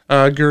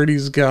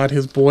 Gertie's got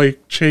his boy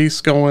Chase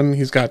going,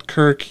 he's got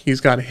Kirk,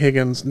 he's got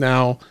Higgins.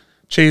 Now,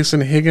 Chase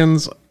and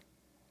Higgins,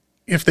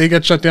 if they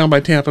get shut down by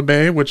Tampa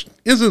Bay, which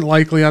isn't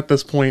likely at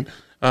this point,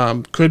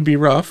 could be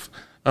rough.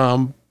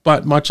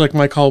 But much like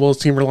Mike Caldwell's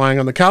team relying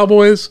on the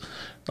Cowboys,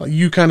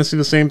 You kind of see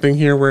the same thing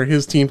here where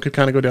his team could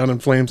kind of go down in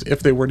flames if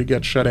they were to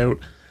get shut out.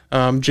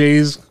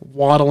 Jay's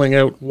waddling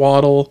out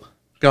Waddle,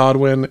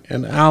 Godwin,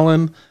 and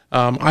Allen.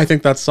 I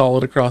think that's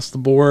solid across the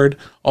board.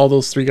 All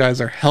those three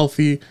guys are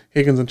healthy.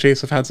 Higgins and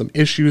Chase have had some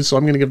issues, so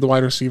I'm going to give the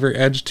wide receiver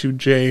edge to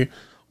Jay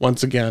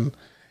once again.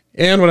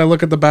 And when I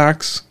look at the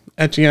backs,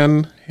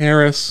 Etienne,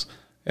 Harris,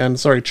 and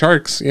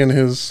Charks in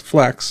his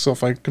flex. So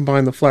if I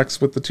combine the flex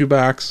with the two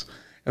backs,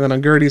 and then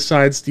on Gertie's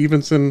side,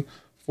 Stevenson,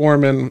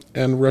 Foreman,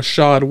 and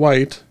Rashad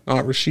White,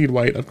 not Rashid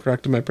White, I've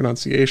corrected my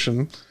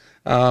pronunciation.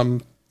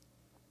 Again,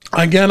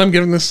 I'm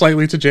giving this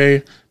slightly to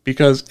Jay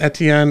because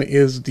Etienne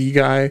is the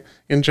guy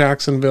in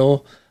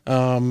Jacksonville.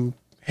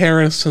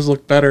 Harris has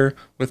looked better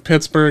with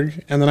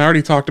Pittsburgh. And then I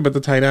already talked about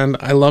the tight end.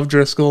 I love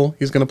Driscoll.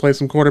 He's going to play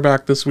some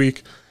quarterback this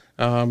week.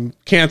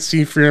 Can't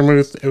see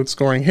Freiermuth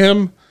outscoring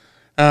him.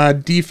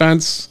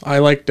 Defense, I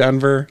like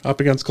Denver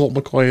up against Colt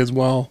McCoy as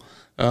well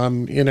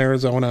in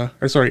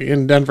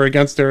Denver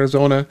against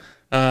Arizona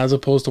as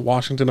opposed to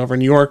Washington over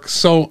New York.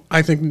 So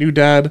I think New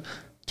Dad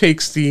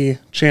takes the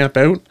champ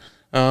out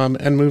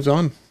and moves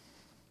on.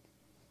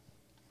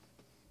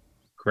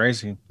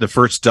 Crazy. The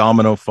first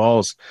domino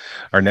falls.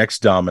 Our next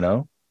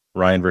domino,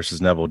 Ryan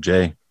versus Neville.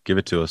 Jay, give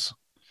it to us.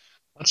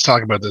 Let's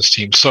talk about this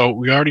team. So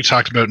we already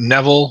talked about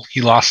Neville.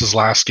 He lost his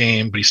last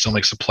game, but he still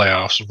makes the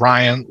playoffs.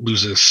 Ryan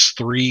loses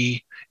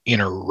 3 in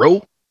a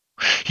row.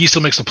 He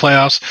still makes the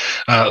playoffs.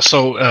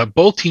 So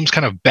both teams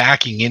kind of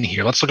backing in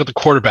here. Let's look at the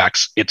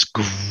quarterbacks. It's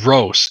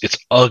gross. It's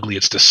ugly.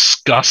 It's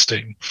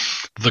disgusting.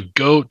 The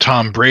GOAT,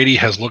 Tom Brady,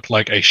 has looked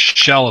like a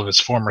shell of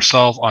his former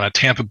self on a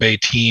Tampa Bay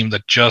team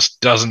that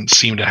just doesn't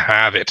seem to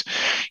have it.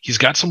 He's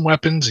got some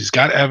weapons. He's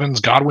got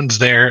Evans. Godwin's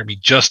there. He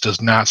just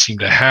does not seem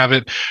to have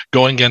it.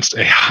 Going against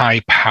a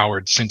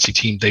high-powered Cincy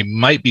team, they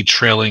might be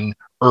trailing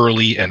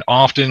early and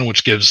often,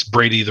 which gives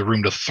Brady the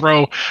room to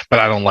throw, but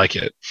I don't like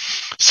it.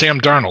 Sam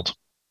Darnold.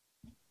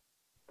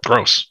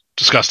 Gross.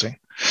 Disgusting.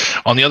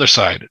 On the other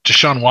side,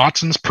 Deshaun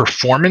Watson's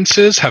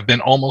performances have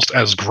been almost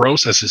as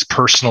gross as his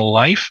personal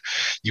life.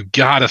 You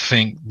got to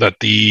think that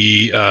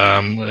the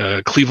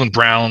Cleveland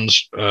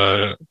Browns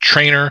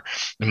trainer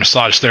and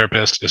massage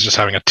therapist is just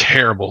having a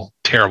terrible,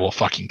 terrible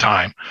fucking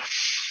time.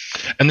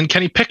 And then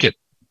Kenny Pickett.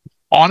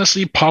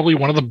 Honestly, probably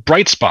one of the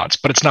bright spots,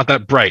 but it's not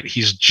that bright.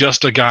 He's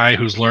just a guy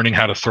who's learning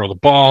how to throw the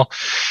ball.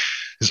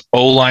 His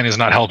O-line is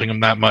not helping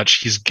him that much.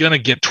 He's going to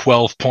get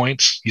 12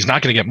 points. He's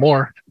not going to get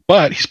more,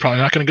 but he's probably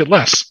not going to get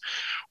less.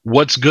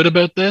 What's good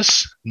about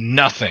this?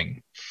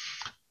 Nothing.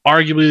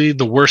 Arguably,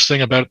 the worst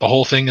thing about the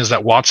whole thing is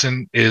that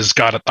Watson is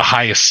got at the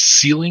highest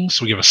ceiling,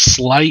 so we give a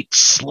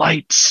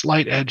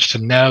slight edge to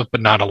Nev,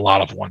 but not a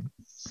lot of one.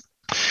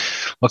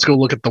 Let's go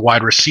look at the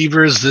wide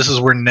receivers. This is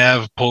where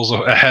Nev pulls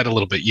ahead a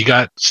little bit. You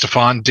got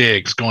Stephon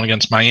Diggs going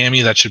against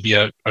Miami. That should be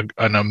an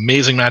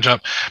amazing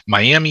matchup.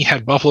 Miami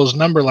had Buffalo's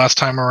number last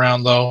time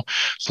around, though,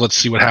 so let's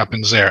see what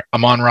happens there.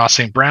 Amon-Ra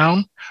St.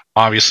 Brown,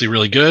 obviously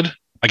really good.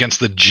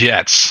 Against the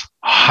Jets,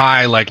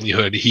 high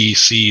likelihood he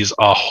sees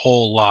a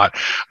whole lot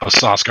of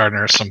Sauce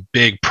Gardner, some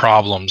big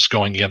problems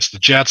going against the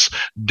Jets.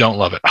 Don't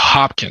love it.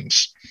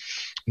 Hopkins,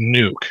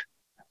 nuke.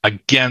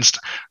 Against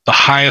the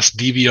highest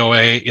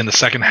DVOA in the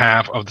second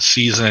half of the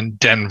season,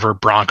 Denver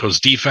Broncos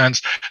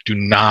defense. Do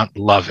not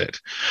love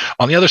it.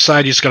 On the other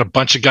side, you just got a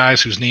bunch of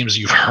guys whose names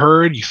you've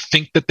heard. You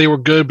think that they were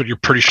good, but you're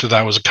pretty sure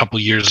that was a couple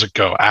years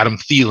ago. Adam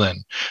Thielen.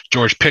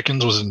 George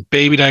Pickens was in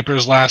baby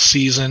diapers last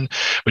season,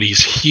 but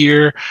he's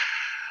here.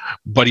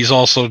 But he's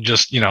also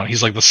just,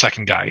 he's like the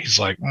second guy. He's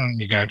like,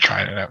 you got to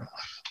try it out.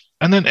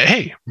 And then,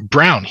 hey,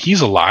 Brown,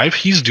 he's alive.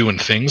 He's doing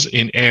things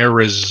in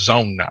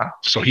Arizona.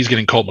 So he's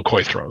getting Colt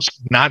McCoy throws.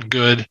 Not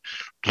good.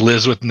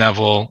 Lives with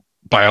Neville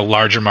by a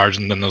larger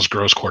margin than those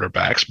gross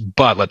quarterbacks.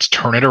 But let's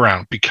turn it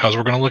around because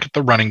we're going to look at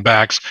the running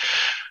backs.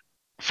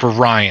 For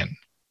Ryan,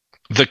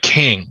 the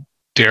king,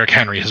 Derrick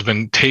Henry, has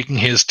been taking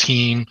his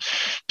team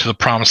to the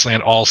promised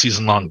land all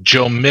season long.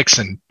 Joe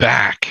Mixon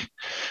back.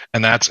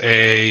 And that's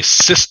a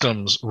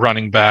systems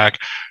running back.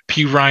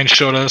 P. Ryan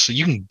showed us that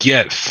you can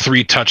get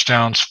 3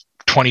 touchdowns,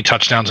 20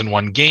 touchdowns in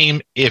one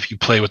game if you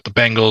play with the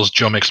Bengals.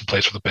 Joe Mixon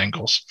plays for the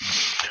Bengals.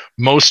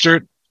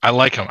 Mostert, I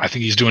like him. I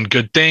think he's doing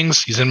good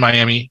things. He's in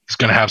Miami. He's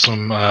going to have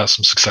some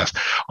success.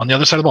 On the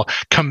other side of the ball,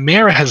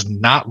 Kamara has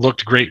not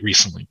looked great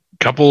recently.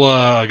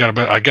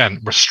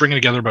 We're stringing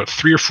together about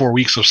 3 or 4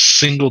 weeks of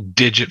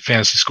single-digit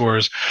fantasy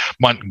scores.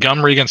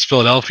 Montgomery against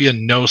Philadelphia,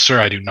 no,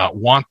 sir, I do not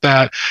want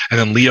that. And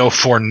then Leo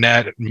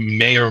Fournette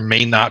may or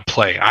may not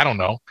play. I don't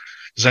know.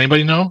 Does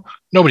anybody know?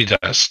 Nobody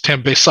does.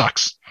 Tampa Bay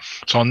sucks.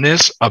 So on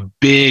this, a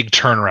big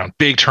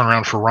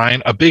turnaround for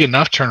Ryan, a big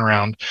enough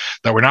turnaround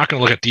that we're not going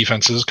to look at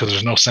defenses because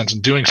there's no sense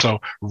in doing so.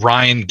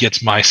 Ryan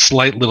gets my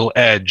slight little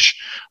edge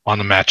on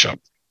the matchup.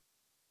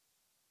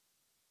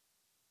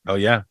 Oh,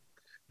 yeah.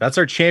 That's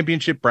our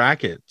championship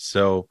bracket.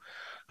 So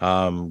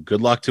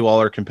good luck to all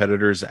our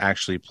competitors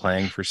actually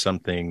playing for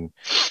something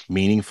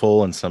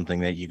meaningful and something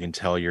that you can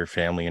tell your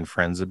family and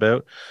friends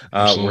about.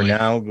 We're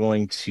now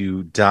going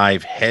to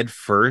dive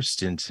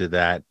headfirst into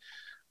that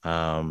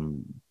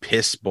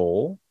piss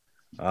bowl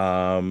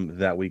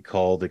that we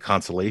call the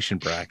consolation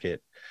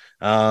bracket.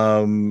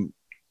 And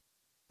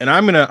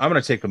I'm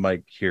gonna take the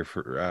mic here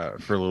for a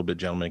little bit,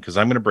 gentlemen, because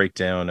I'm gonna break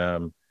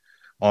down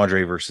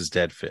Andre versus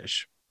Dead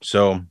Fish.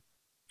 So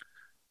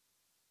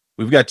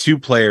we've got two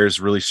players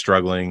really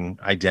struggling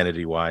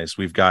identity wise.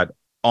 We've got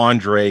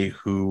Andre,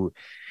 who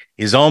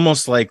is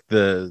almost like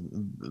the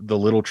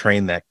little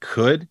train that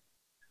could,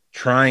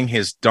 trying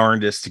his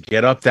darndest to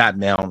get up that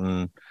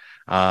mountain.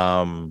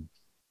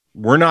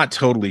 We're not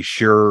totally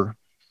sure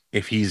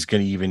if he's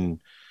going to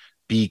even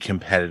be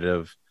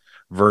competitive,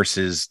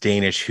 versus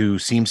Danish, who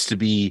seems to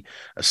be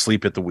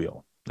asleep at the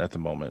wheel at the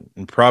moment.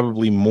 And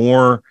probably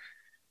more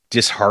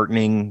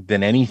disheartening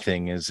than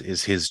anything is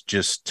his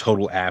just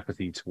total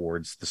apathy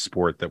towards the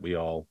sport that we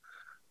all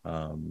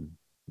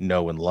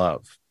know and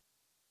love.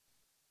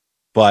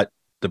 But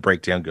the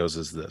breakdown goes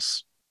as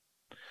this.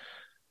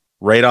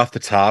 Right off the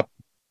top,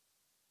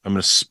 I'm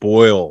going to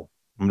spoil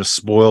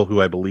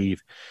who I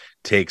believe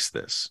takes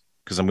this,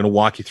 because I'm going to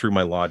walk you through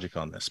my logic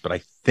on this. But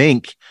I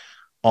think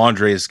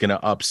Andre is going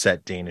to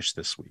upset Danish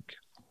this week.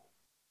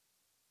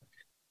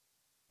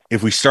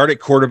 If we start at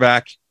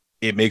quarterback,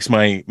 it makes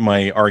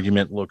my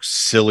argument look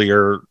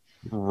sillier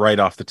right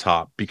off the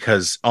top,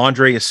 because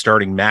Andre is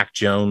starting Mac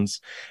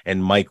Jones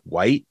and Mike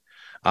White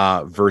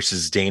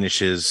versus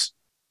Danish's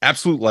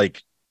absolute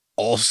like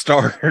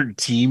all-star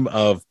team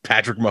of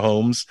Patrick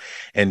Mahomes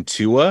and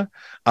Tua.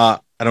 I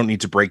don't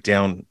need to break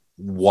down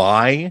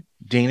why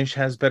Danish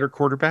has better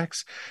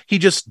quarterbacks. He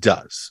just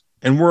does,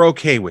 and we're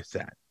okay with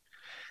that.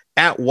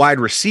 At wide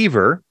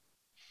receiver,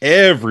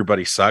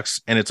 everybody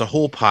sucks, and it's a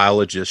whole pile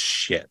of just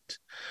shit.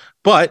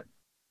 But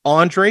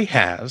Andre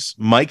has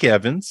Mike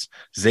Evans,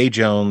 Zay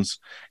Jones,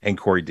 and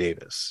Corey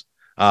Davis.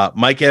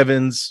 Mike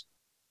Evans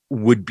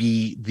would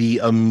be the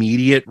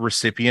immediate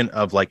recipient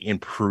of like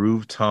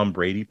improved Tom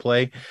Brady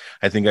play.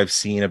 I think I've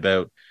seen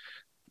about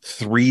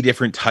 3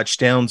 different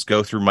touchdowns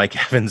go through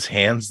Mike Evans'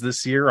 hands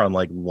this year on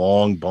like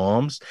long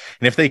bombs.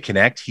 And if they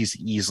connect, he's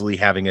easily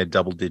having a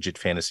double-digit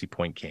fantasy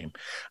point game.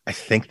 I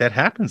think that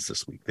happens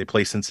this week. They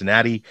play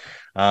Cincinnati.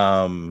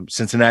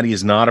 Cincinnati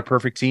is not a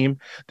perfect team.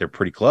 They're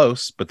pretty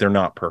close, but they're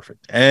not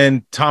perfect.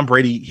 And Tom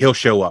Brady, he'll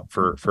show up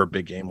for a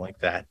big game like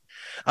that.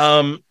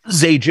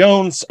 Zay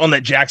Jones on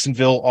that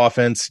Jacksonville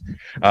offense,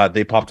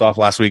 they popped off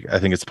last week. I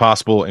think it's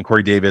possible. And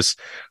Corey Davis,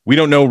 we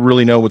don't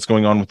really know what's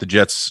going on with the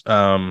Jets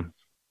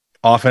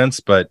offense,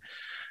 but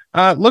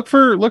look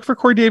for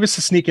Corey Davis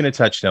to sneak in a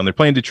touchdown. They're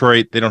playing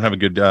Detroit. They don't have a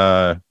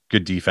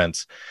good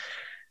defense.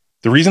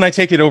 The reason I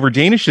take it over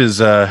Danish's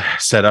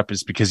setup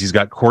is because he's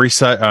got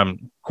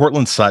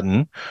Cortland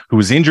Sutton, who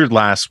was injured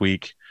last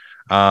week,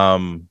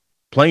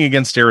 playing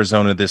against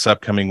Arizona this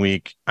upcoming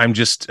week. I'm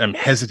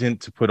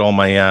hesitant to put all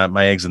my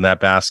my eggs in that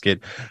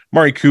basket.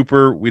 Mari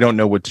Cooper, we don't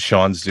know what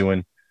Deshaun's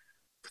doing.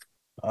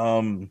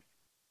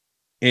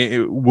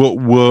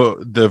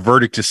 The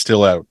verdict is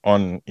still out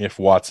on if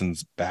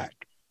Watson's back.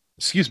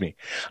 Excuse me.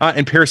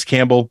 And Paris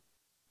Campbell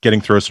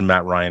getting throws from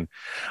Matt Ryan.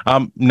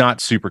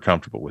 Not super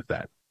comfortable with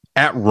that.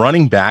 At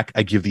running back,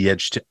 I give the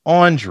edge to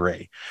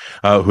Andre,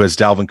 who has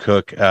Dalvin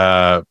Cook.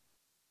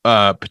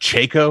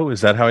 Pacheco,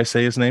 is that how I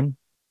say his name?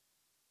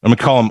 I'm gonna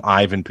call him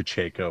Ivan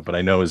Pacheco, but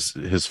I know his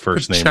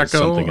first name is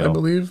something else. I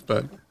believe,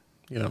 but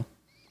you know,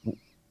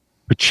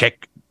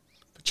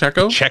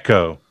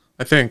 Pacheco.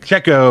 I think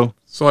Pacheco.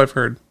 So I've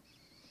heard.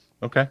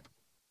 Okay.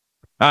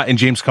 And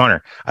James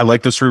Conner. I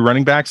like those 3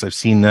 running backs. I've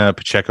seen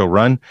Pacheco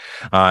run,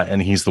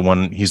 and he's the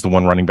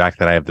one running back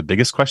that I have the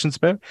biggest questions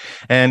about.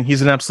 And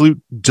he's an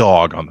absolute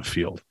dog on the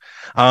field.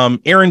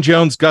 Aaron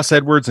Jones, Gus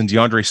Edwards, and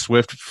DeAndre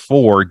Swift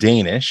for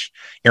Danish.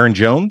 Aaron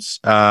Jones,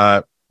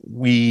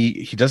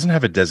 he doesn't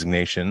have a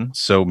designation,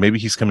 so maybe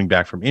he's coming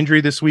back from injury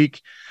this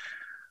week.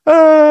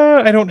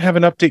 I don't have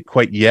an update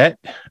quite yet,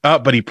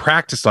 but he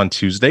practiced on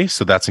Tuesday,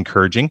 so that's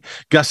encouraging.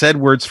 Gus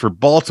Edwards for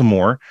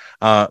Baltimore,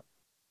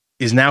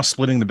 is now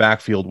splitting the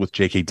backfield with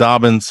J.K.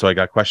 Dobbins, so I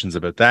got questions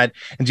about that.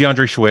 And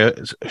DeAndre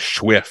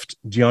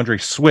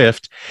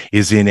Swift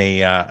is in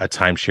a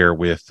timeshare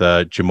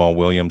with Jamal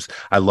Williams.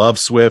 I love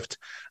Swift.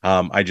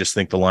 I just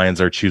think the Lions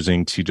are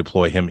choosing to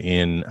deploy him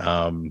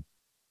in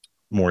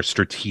more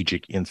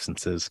strategic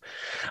instances.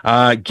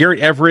 Garrett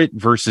Everett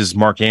versus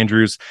Mark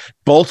Andrews.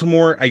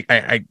 Baltimore,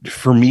 I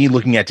for me,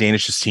 looking at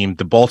Danish's team,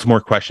 the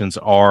Baltimore questions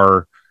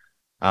are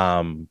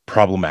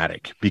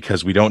problematic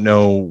because we don't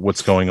know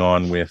what's going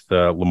on with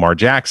Lamar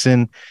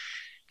Jackson,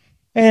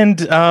 and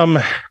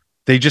they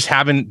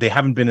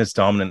haven't been as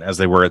dominant as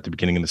they were at the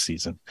beginning of the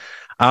season.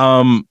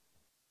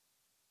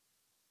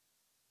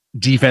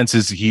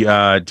 Defenses,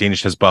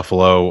 Danish has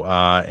Buffalo,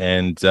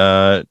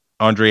 and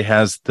Andre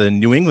has the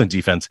New England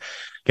defense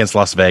against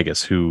Las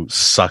Vegas, who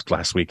sucked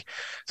last week.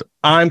 So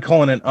I'm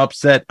calling an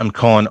upset. I'm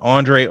calling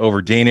Andre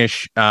over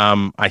Danish.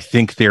 I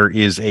think there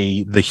is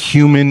the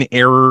human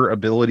error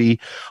ability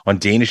on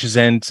Danish's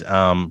end.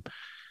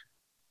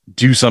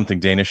 Do something,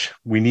 Danish.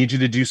 We need you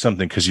to do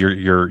something because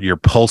you're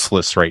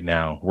pulseless right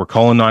now. We're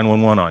calling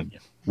 911 on you.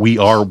 We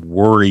are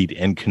worried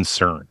and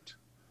concerned.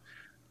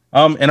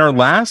 And our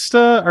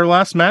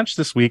last match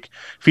this week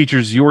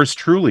features yours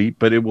truly,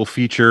 but it will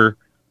feature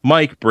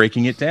Mike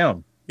breaking it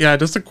down. Yeah,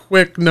 just a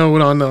quick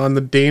note on the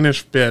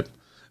Danish bit.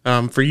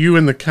 For you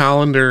in the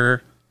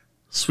calendar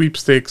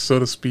sweepstakes, so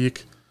to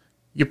speak,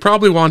 you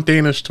probably want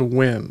Danish to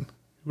win,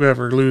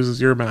 whoever loses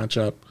your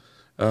matchup.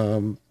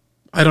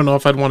 I don't know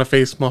if I'd want to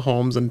face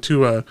Mahomes and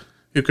Tua,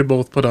 who could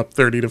both put up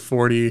 30 to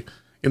 40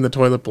 in the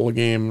toilet bowl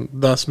game,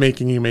 thus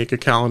making you make a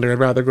calendar. I'd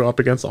rather go up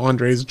against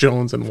Andres,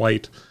 Jones, and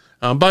White.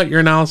 But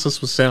your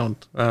analysis was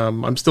sound.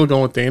 I'm still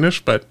going with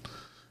Danish, but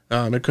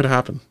it could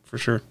happen for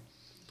sure.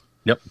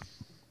 Yep.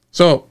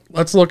 So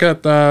let's look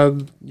at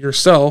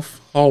yourself,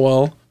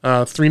 Hallwell,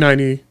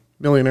 390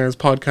 Millionaires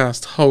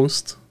podcast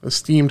host,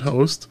 esteemed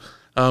host,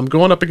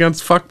 going up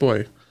against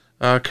Fuckboy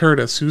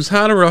Curtis, who's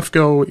had a rough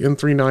go in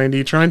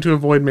 390, trying to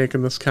avoid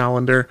making this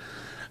calendar.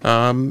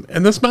 And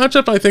this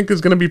matchup, I think, is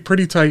going to be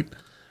pretty tight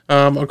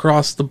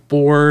across the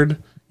board.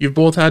 You've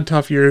both had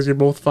tough years. You're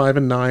both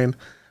 5-9.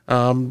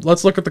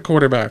 Let's look at the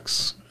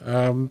quarterbacks.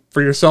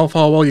 For yourself,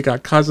 Hallwell, you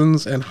got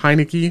Cousins and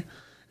Heineke.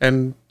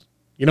 And,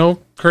 you know,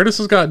 Curtis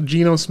has got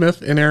Geno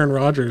Smith and Aaron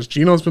Rodgers.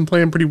 Geno's been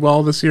playing pretty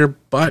well this year,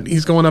 but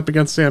he's going up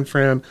against San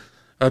Fran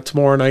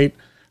tomorrow night.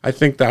 I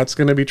think that's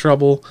going to be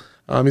trouble.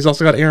 He's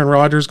also got Aaron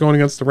Rodgers going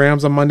against the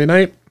Rams on Monday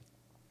night.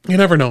 You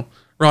never know.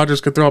 Rodgers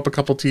could throw up a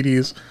couple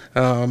TDs.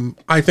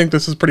 I think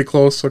this is pretty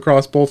close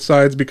across both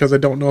sides because I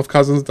don't know if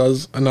Cousins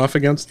does enough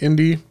against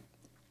Indy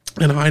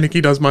and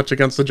Heineke does much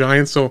against the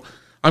Giants. So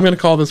I'm going to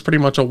call this pretty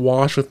much a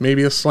wash with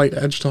maybe a slight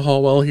edge to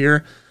Hallwell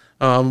here.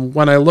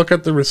 When I look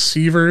at the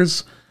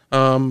receivers,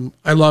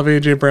 I love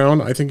A.J.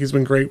 Brown. I think he's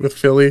been great with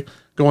Philly.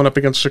 Going up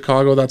against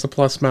Chicago, that's a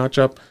plus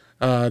matchup.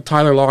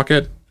 Tyler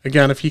Lockett,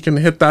 again, if he can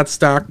hit that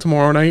stack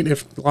tomorrow night,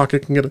 if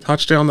Lockett can get a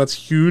touchdown, that's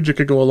huge. It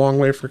could go a long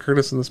way for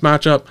Curtis in this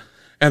matchup.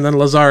 And then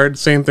Lazard,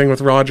 same thing with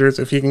Rodgers.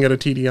 If he can get a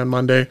TD on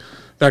Monday,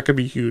 that could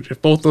be huge.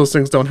 If both those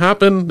things don't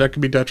happen, that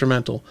could be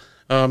detrimental.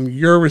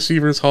 Your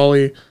receivers,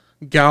 Holly,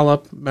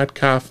 Gallup,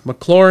 Metcalf,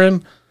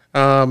 McLaurin.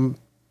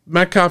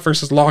 Metcalf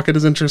versus Lockett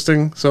is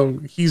interesting, so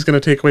he's going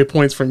to take away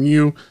points from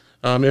you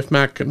if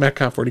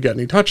Metcalf were to get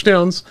any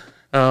touchdowns.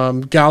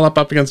 Gallup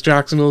up against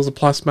Jacksonville is a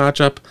plus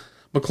matchup.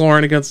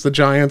 McLaurin against the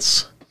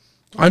Giants.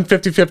 I'm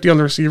 50-50 on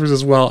the receivers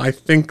as well. I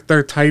think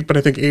they're tight, but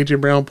I think A.J.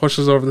 Brown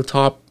pushes over the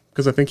top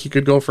because I think he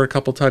could go for a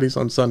couple tutties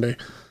on Sunday.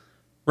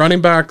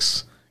 Running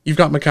backs, you've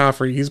got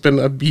McCaffrey. He's been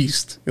a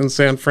beast in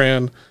San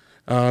Fran.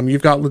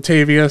 You've got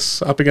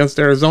Latavius up against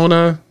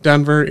Arizona.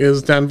 Denver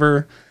is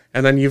Denver.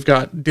 And then you've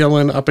got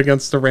Dillon up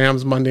against the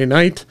Rams Monday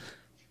night.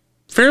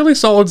 Fairly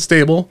solid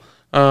stable,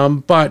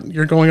 but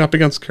you're going up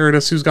against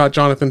Curtis, who's got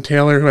Jonathan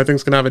Taylor, who I think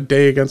is going to have a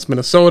day against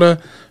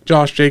Minnesota.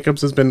 Josh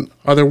Jacobs has been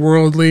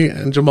otherworldly,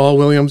 and Jamal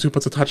Williams, who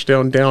puts a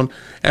touchdown down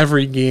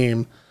every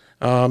game.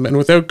 And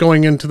without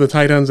going into the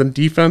tight ends and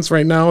defense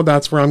right now,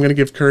 that's where I'm going to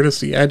give Curtis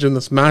the edge in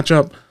this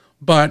matchup.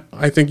 But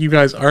I think you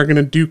guys are going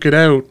to duke it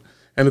out,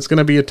 and it's going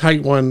to be a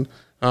tight one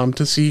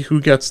to see who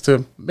gets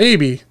to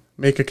maybe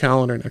make a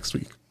calendar next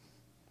week.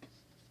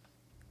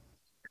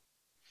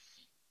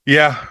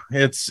 Yeah,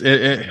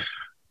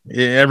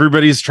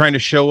 everybody's trying to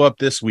show up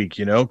this week,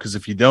 you know, because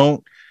if you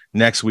don't,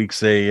 next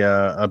week's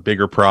a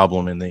bigger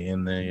problem in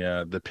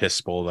the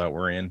piss bowl that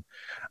we're in.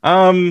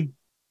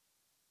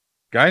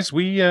 Guys,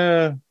 we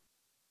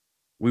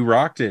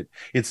rocked it.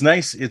 It's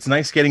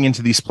nice getting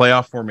into these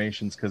playoff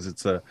formations because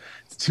it's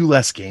two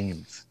less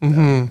games.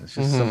 It's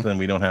just something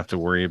we don't have to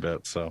worry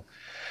about. So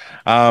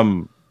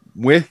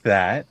with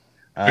that,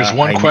 there's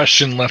one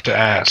question left to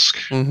ask.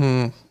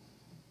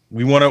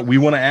 We want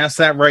to ask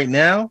that right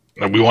now.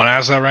 We want to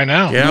ask that right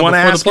now. Yeah, we want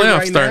to before ask the playoffs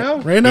right start. now?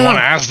 Right We now. want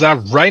to ask that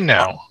right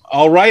now.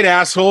 All right,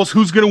 assholes,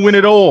 who's gonna win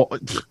it all?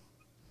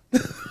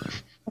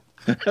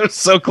 I was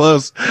so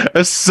close. I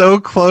was so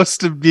close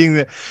to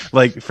being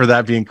for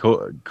that being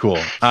cool.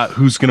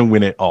 Who's gonna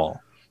win it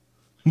all?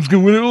 Who's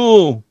gonna win it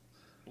all?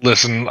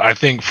 Listen, I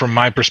think from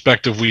my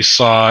perspective, we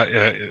saw,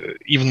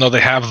 even though they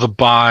have the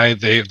bye,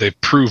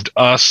 they've proved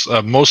us,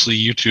 mostly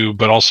you two,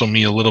 but also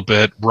me a little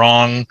bit,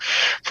 wrong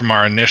from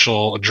our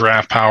initial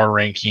draft power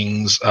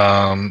rankings.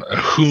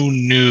 Who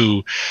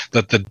knew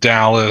that the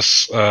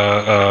Dallas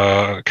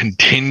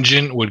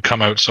contingent would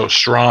come out so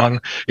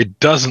strong? It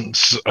doesn't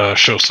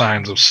show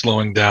signs of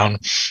slowing down.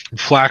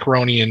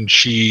 Flaccaroni and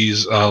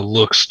Cheese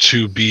looks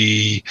to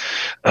be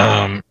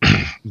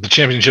the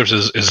championships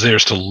is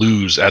theirs to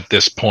lose at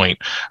this point.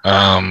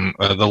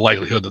 The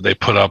likelihood that they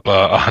put up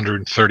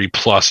 130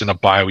 plus in a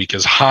bye week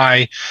is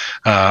high,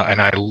 and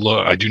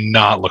I do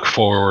not look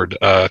forward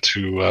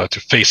to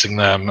facing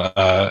them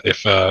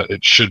if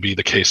it should be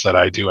the case that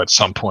I do at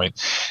some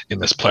point in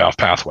this playoff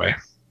pathway.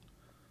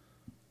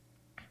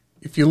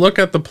 If you look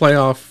at the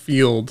playoff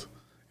field,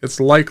 it's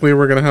likely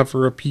we're going to have a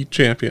repeat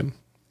champion.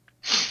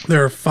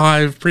 There are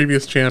 5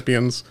 previous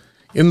champions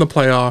in the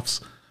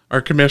playoffs, our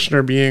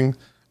commissioner being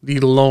the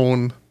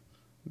lone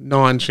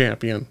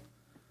non-champion.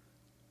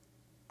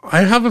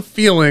 I have a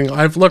feeling,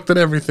 I've looked at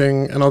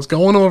everything, and I was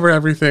going over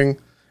everything,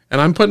 and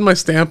I'm putting my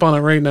stamp on it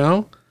right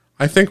now.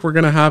 I think we're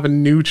going to have a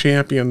new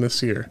champion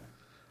this year.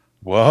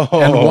 Whoa.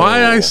 And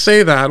why I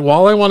say that,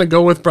 while I want to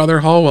go with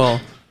Brother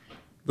Hallwell,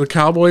 the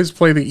Cowboys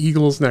play the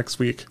Eagles next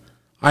week.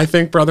 I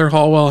think Brother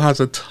Hallwell has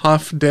a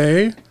tough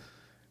day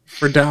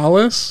for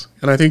Dallas,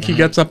 and I think he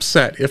gets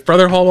upset. If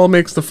Brother Hallwell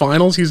makes the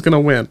finals, he's going to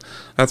win.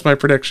 That's my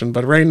prediction.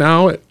 But right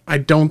now, I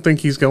don't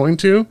think he's going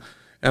to,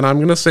 and I'm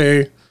going to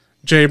say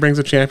Jay brings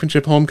a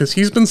championship home because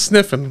he's been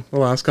sniffing the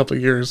last couple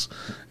of years,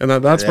 and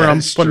that's where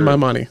I'm putting my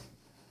money.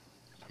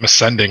 I'm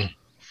ascending.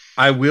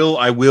 I will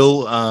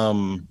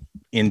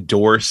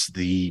endorse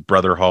the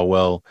Brother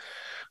Hallwell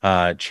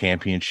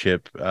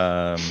championship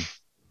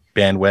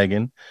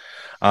bandwagon.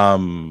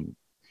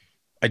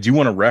 I do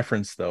want to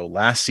reference, though,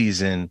 last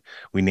season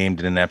we named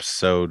in an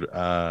episode,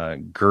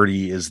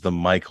 Gertie is the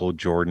Michael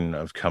Jordan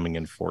of coming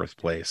in fourth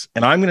place.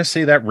 And I'm going to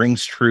say that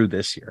rings true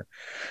this year.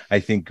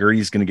 I think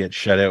Gertie's going to get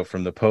shut out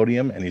from the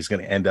podium and he's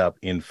going to end up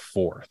in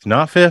fourth,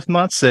 not fifth,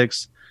 not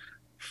sixth,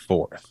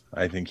 fourth.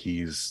 I think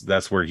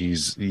that's where you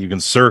can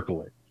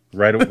circle it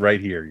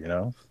right here, you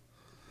know?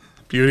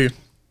 Beauty.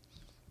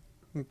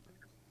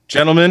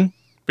 Gentlemen.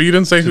 But you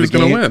didn't say who's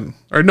going to win.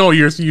 Or no,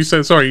 you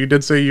said, sorry, you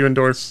did say you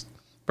endorse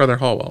Brother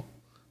Hallwell.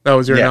 That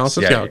was your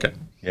analysis? Yeah, okay.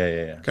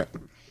 Yeah. Okay.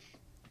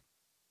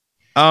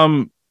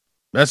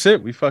 That's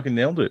it. We fucking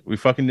nailed it. We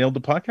fucking nailed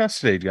the podcast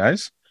today,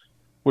 guys.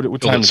 What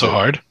time is it? So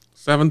hard.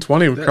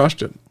 7:20. We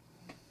crushed it.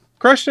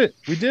 Crushed it.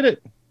 We did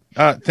it.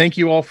 Thank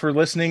you all for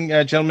listening,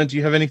 gentlemen. Do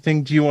you have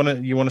anything you want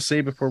to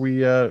say before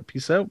we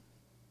peace out?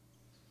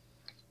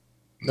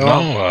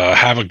 No,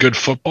 have a good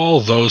football.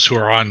 Those who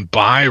are on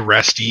bye,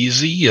 rest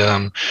easy.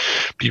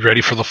 Be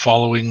ready for the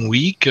following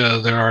week.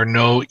 There are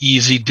no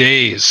easy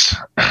days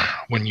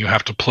when you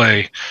have to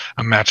play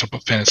a matchup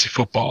of fantasy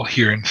football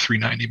here in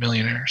 390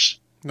 Millionaires.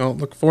 No,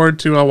 look forward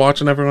to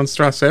watching everyone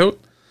stress out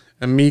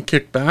and me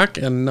kick back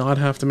and not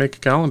have to make a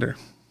calendar.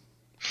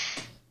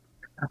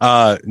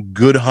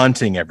 Good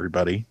hunting,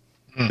 everybody.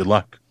 Good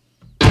luck.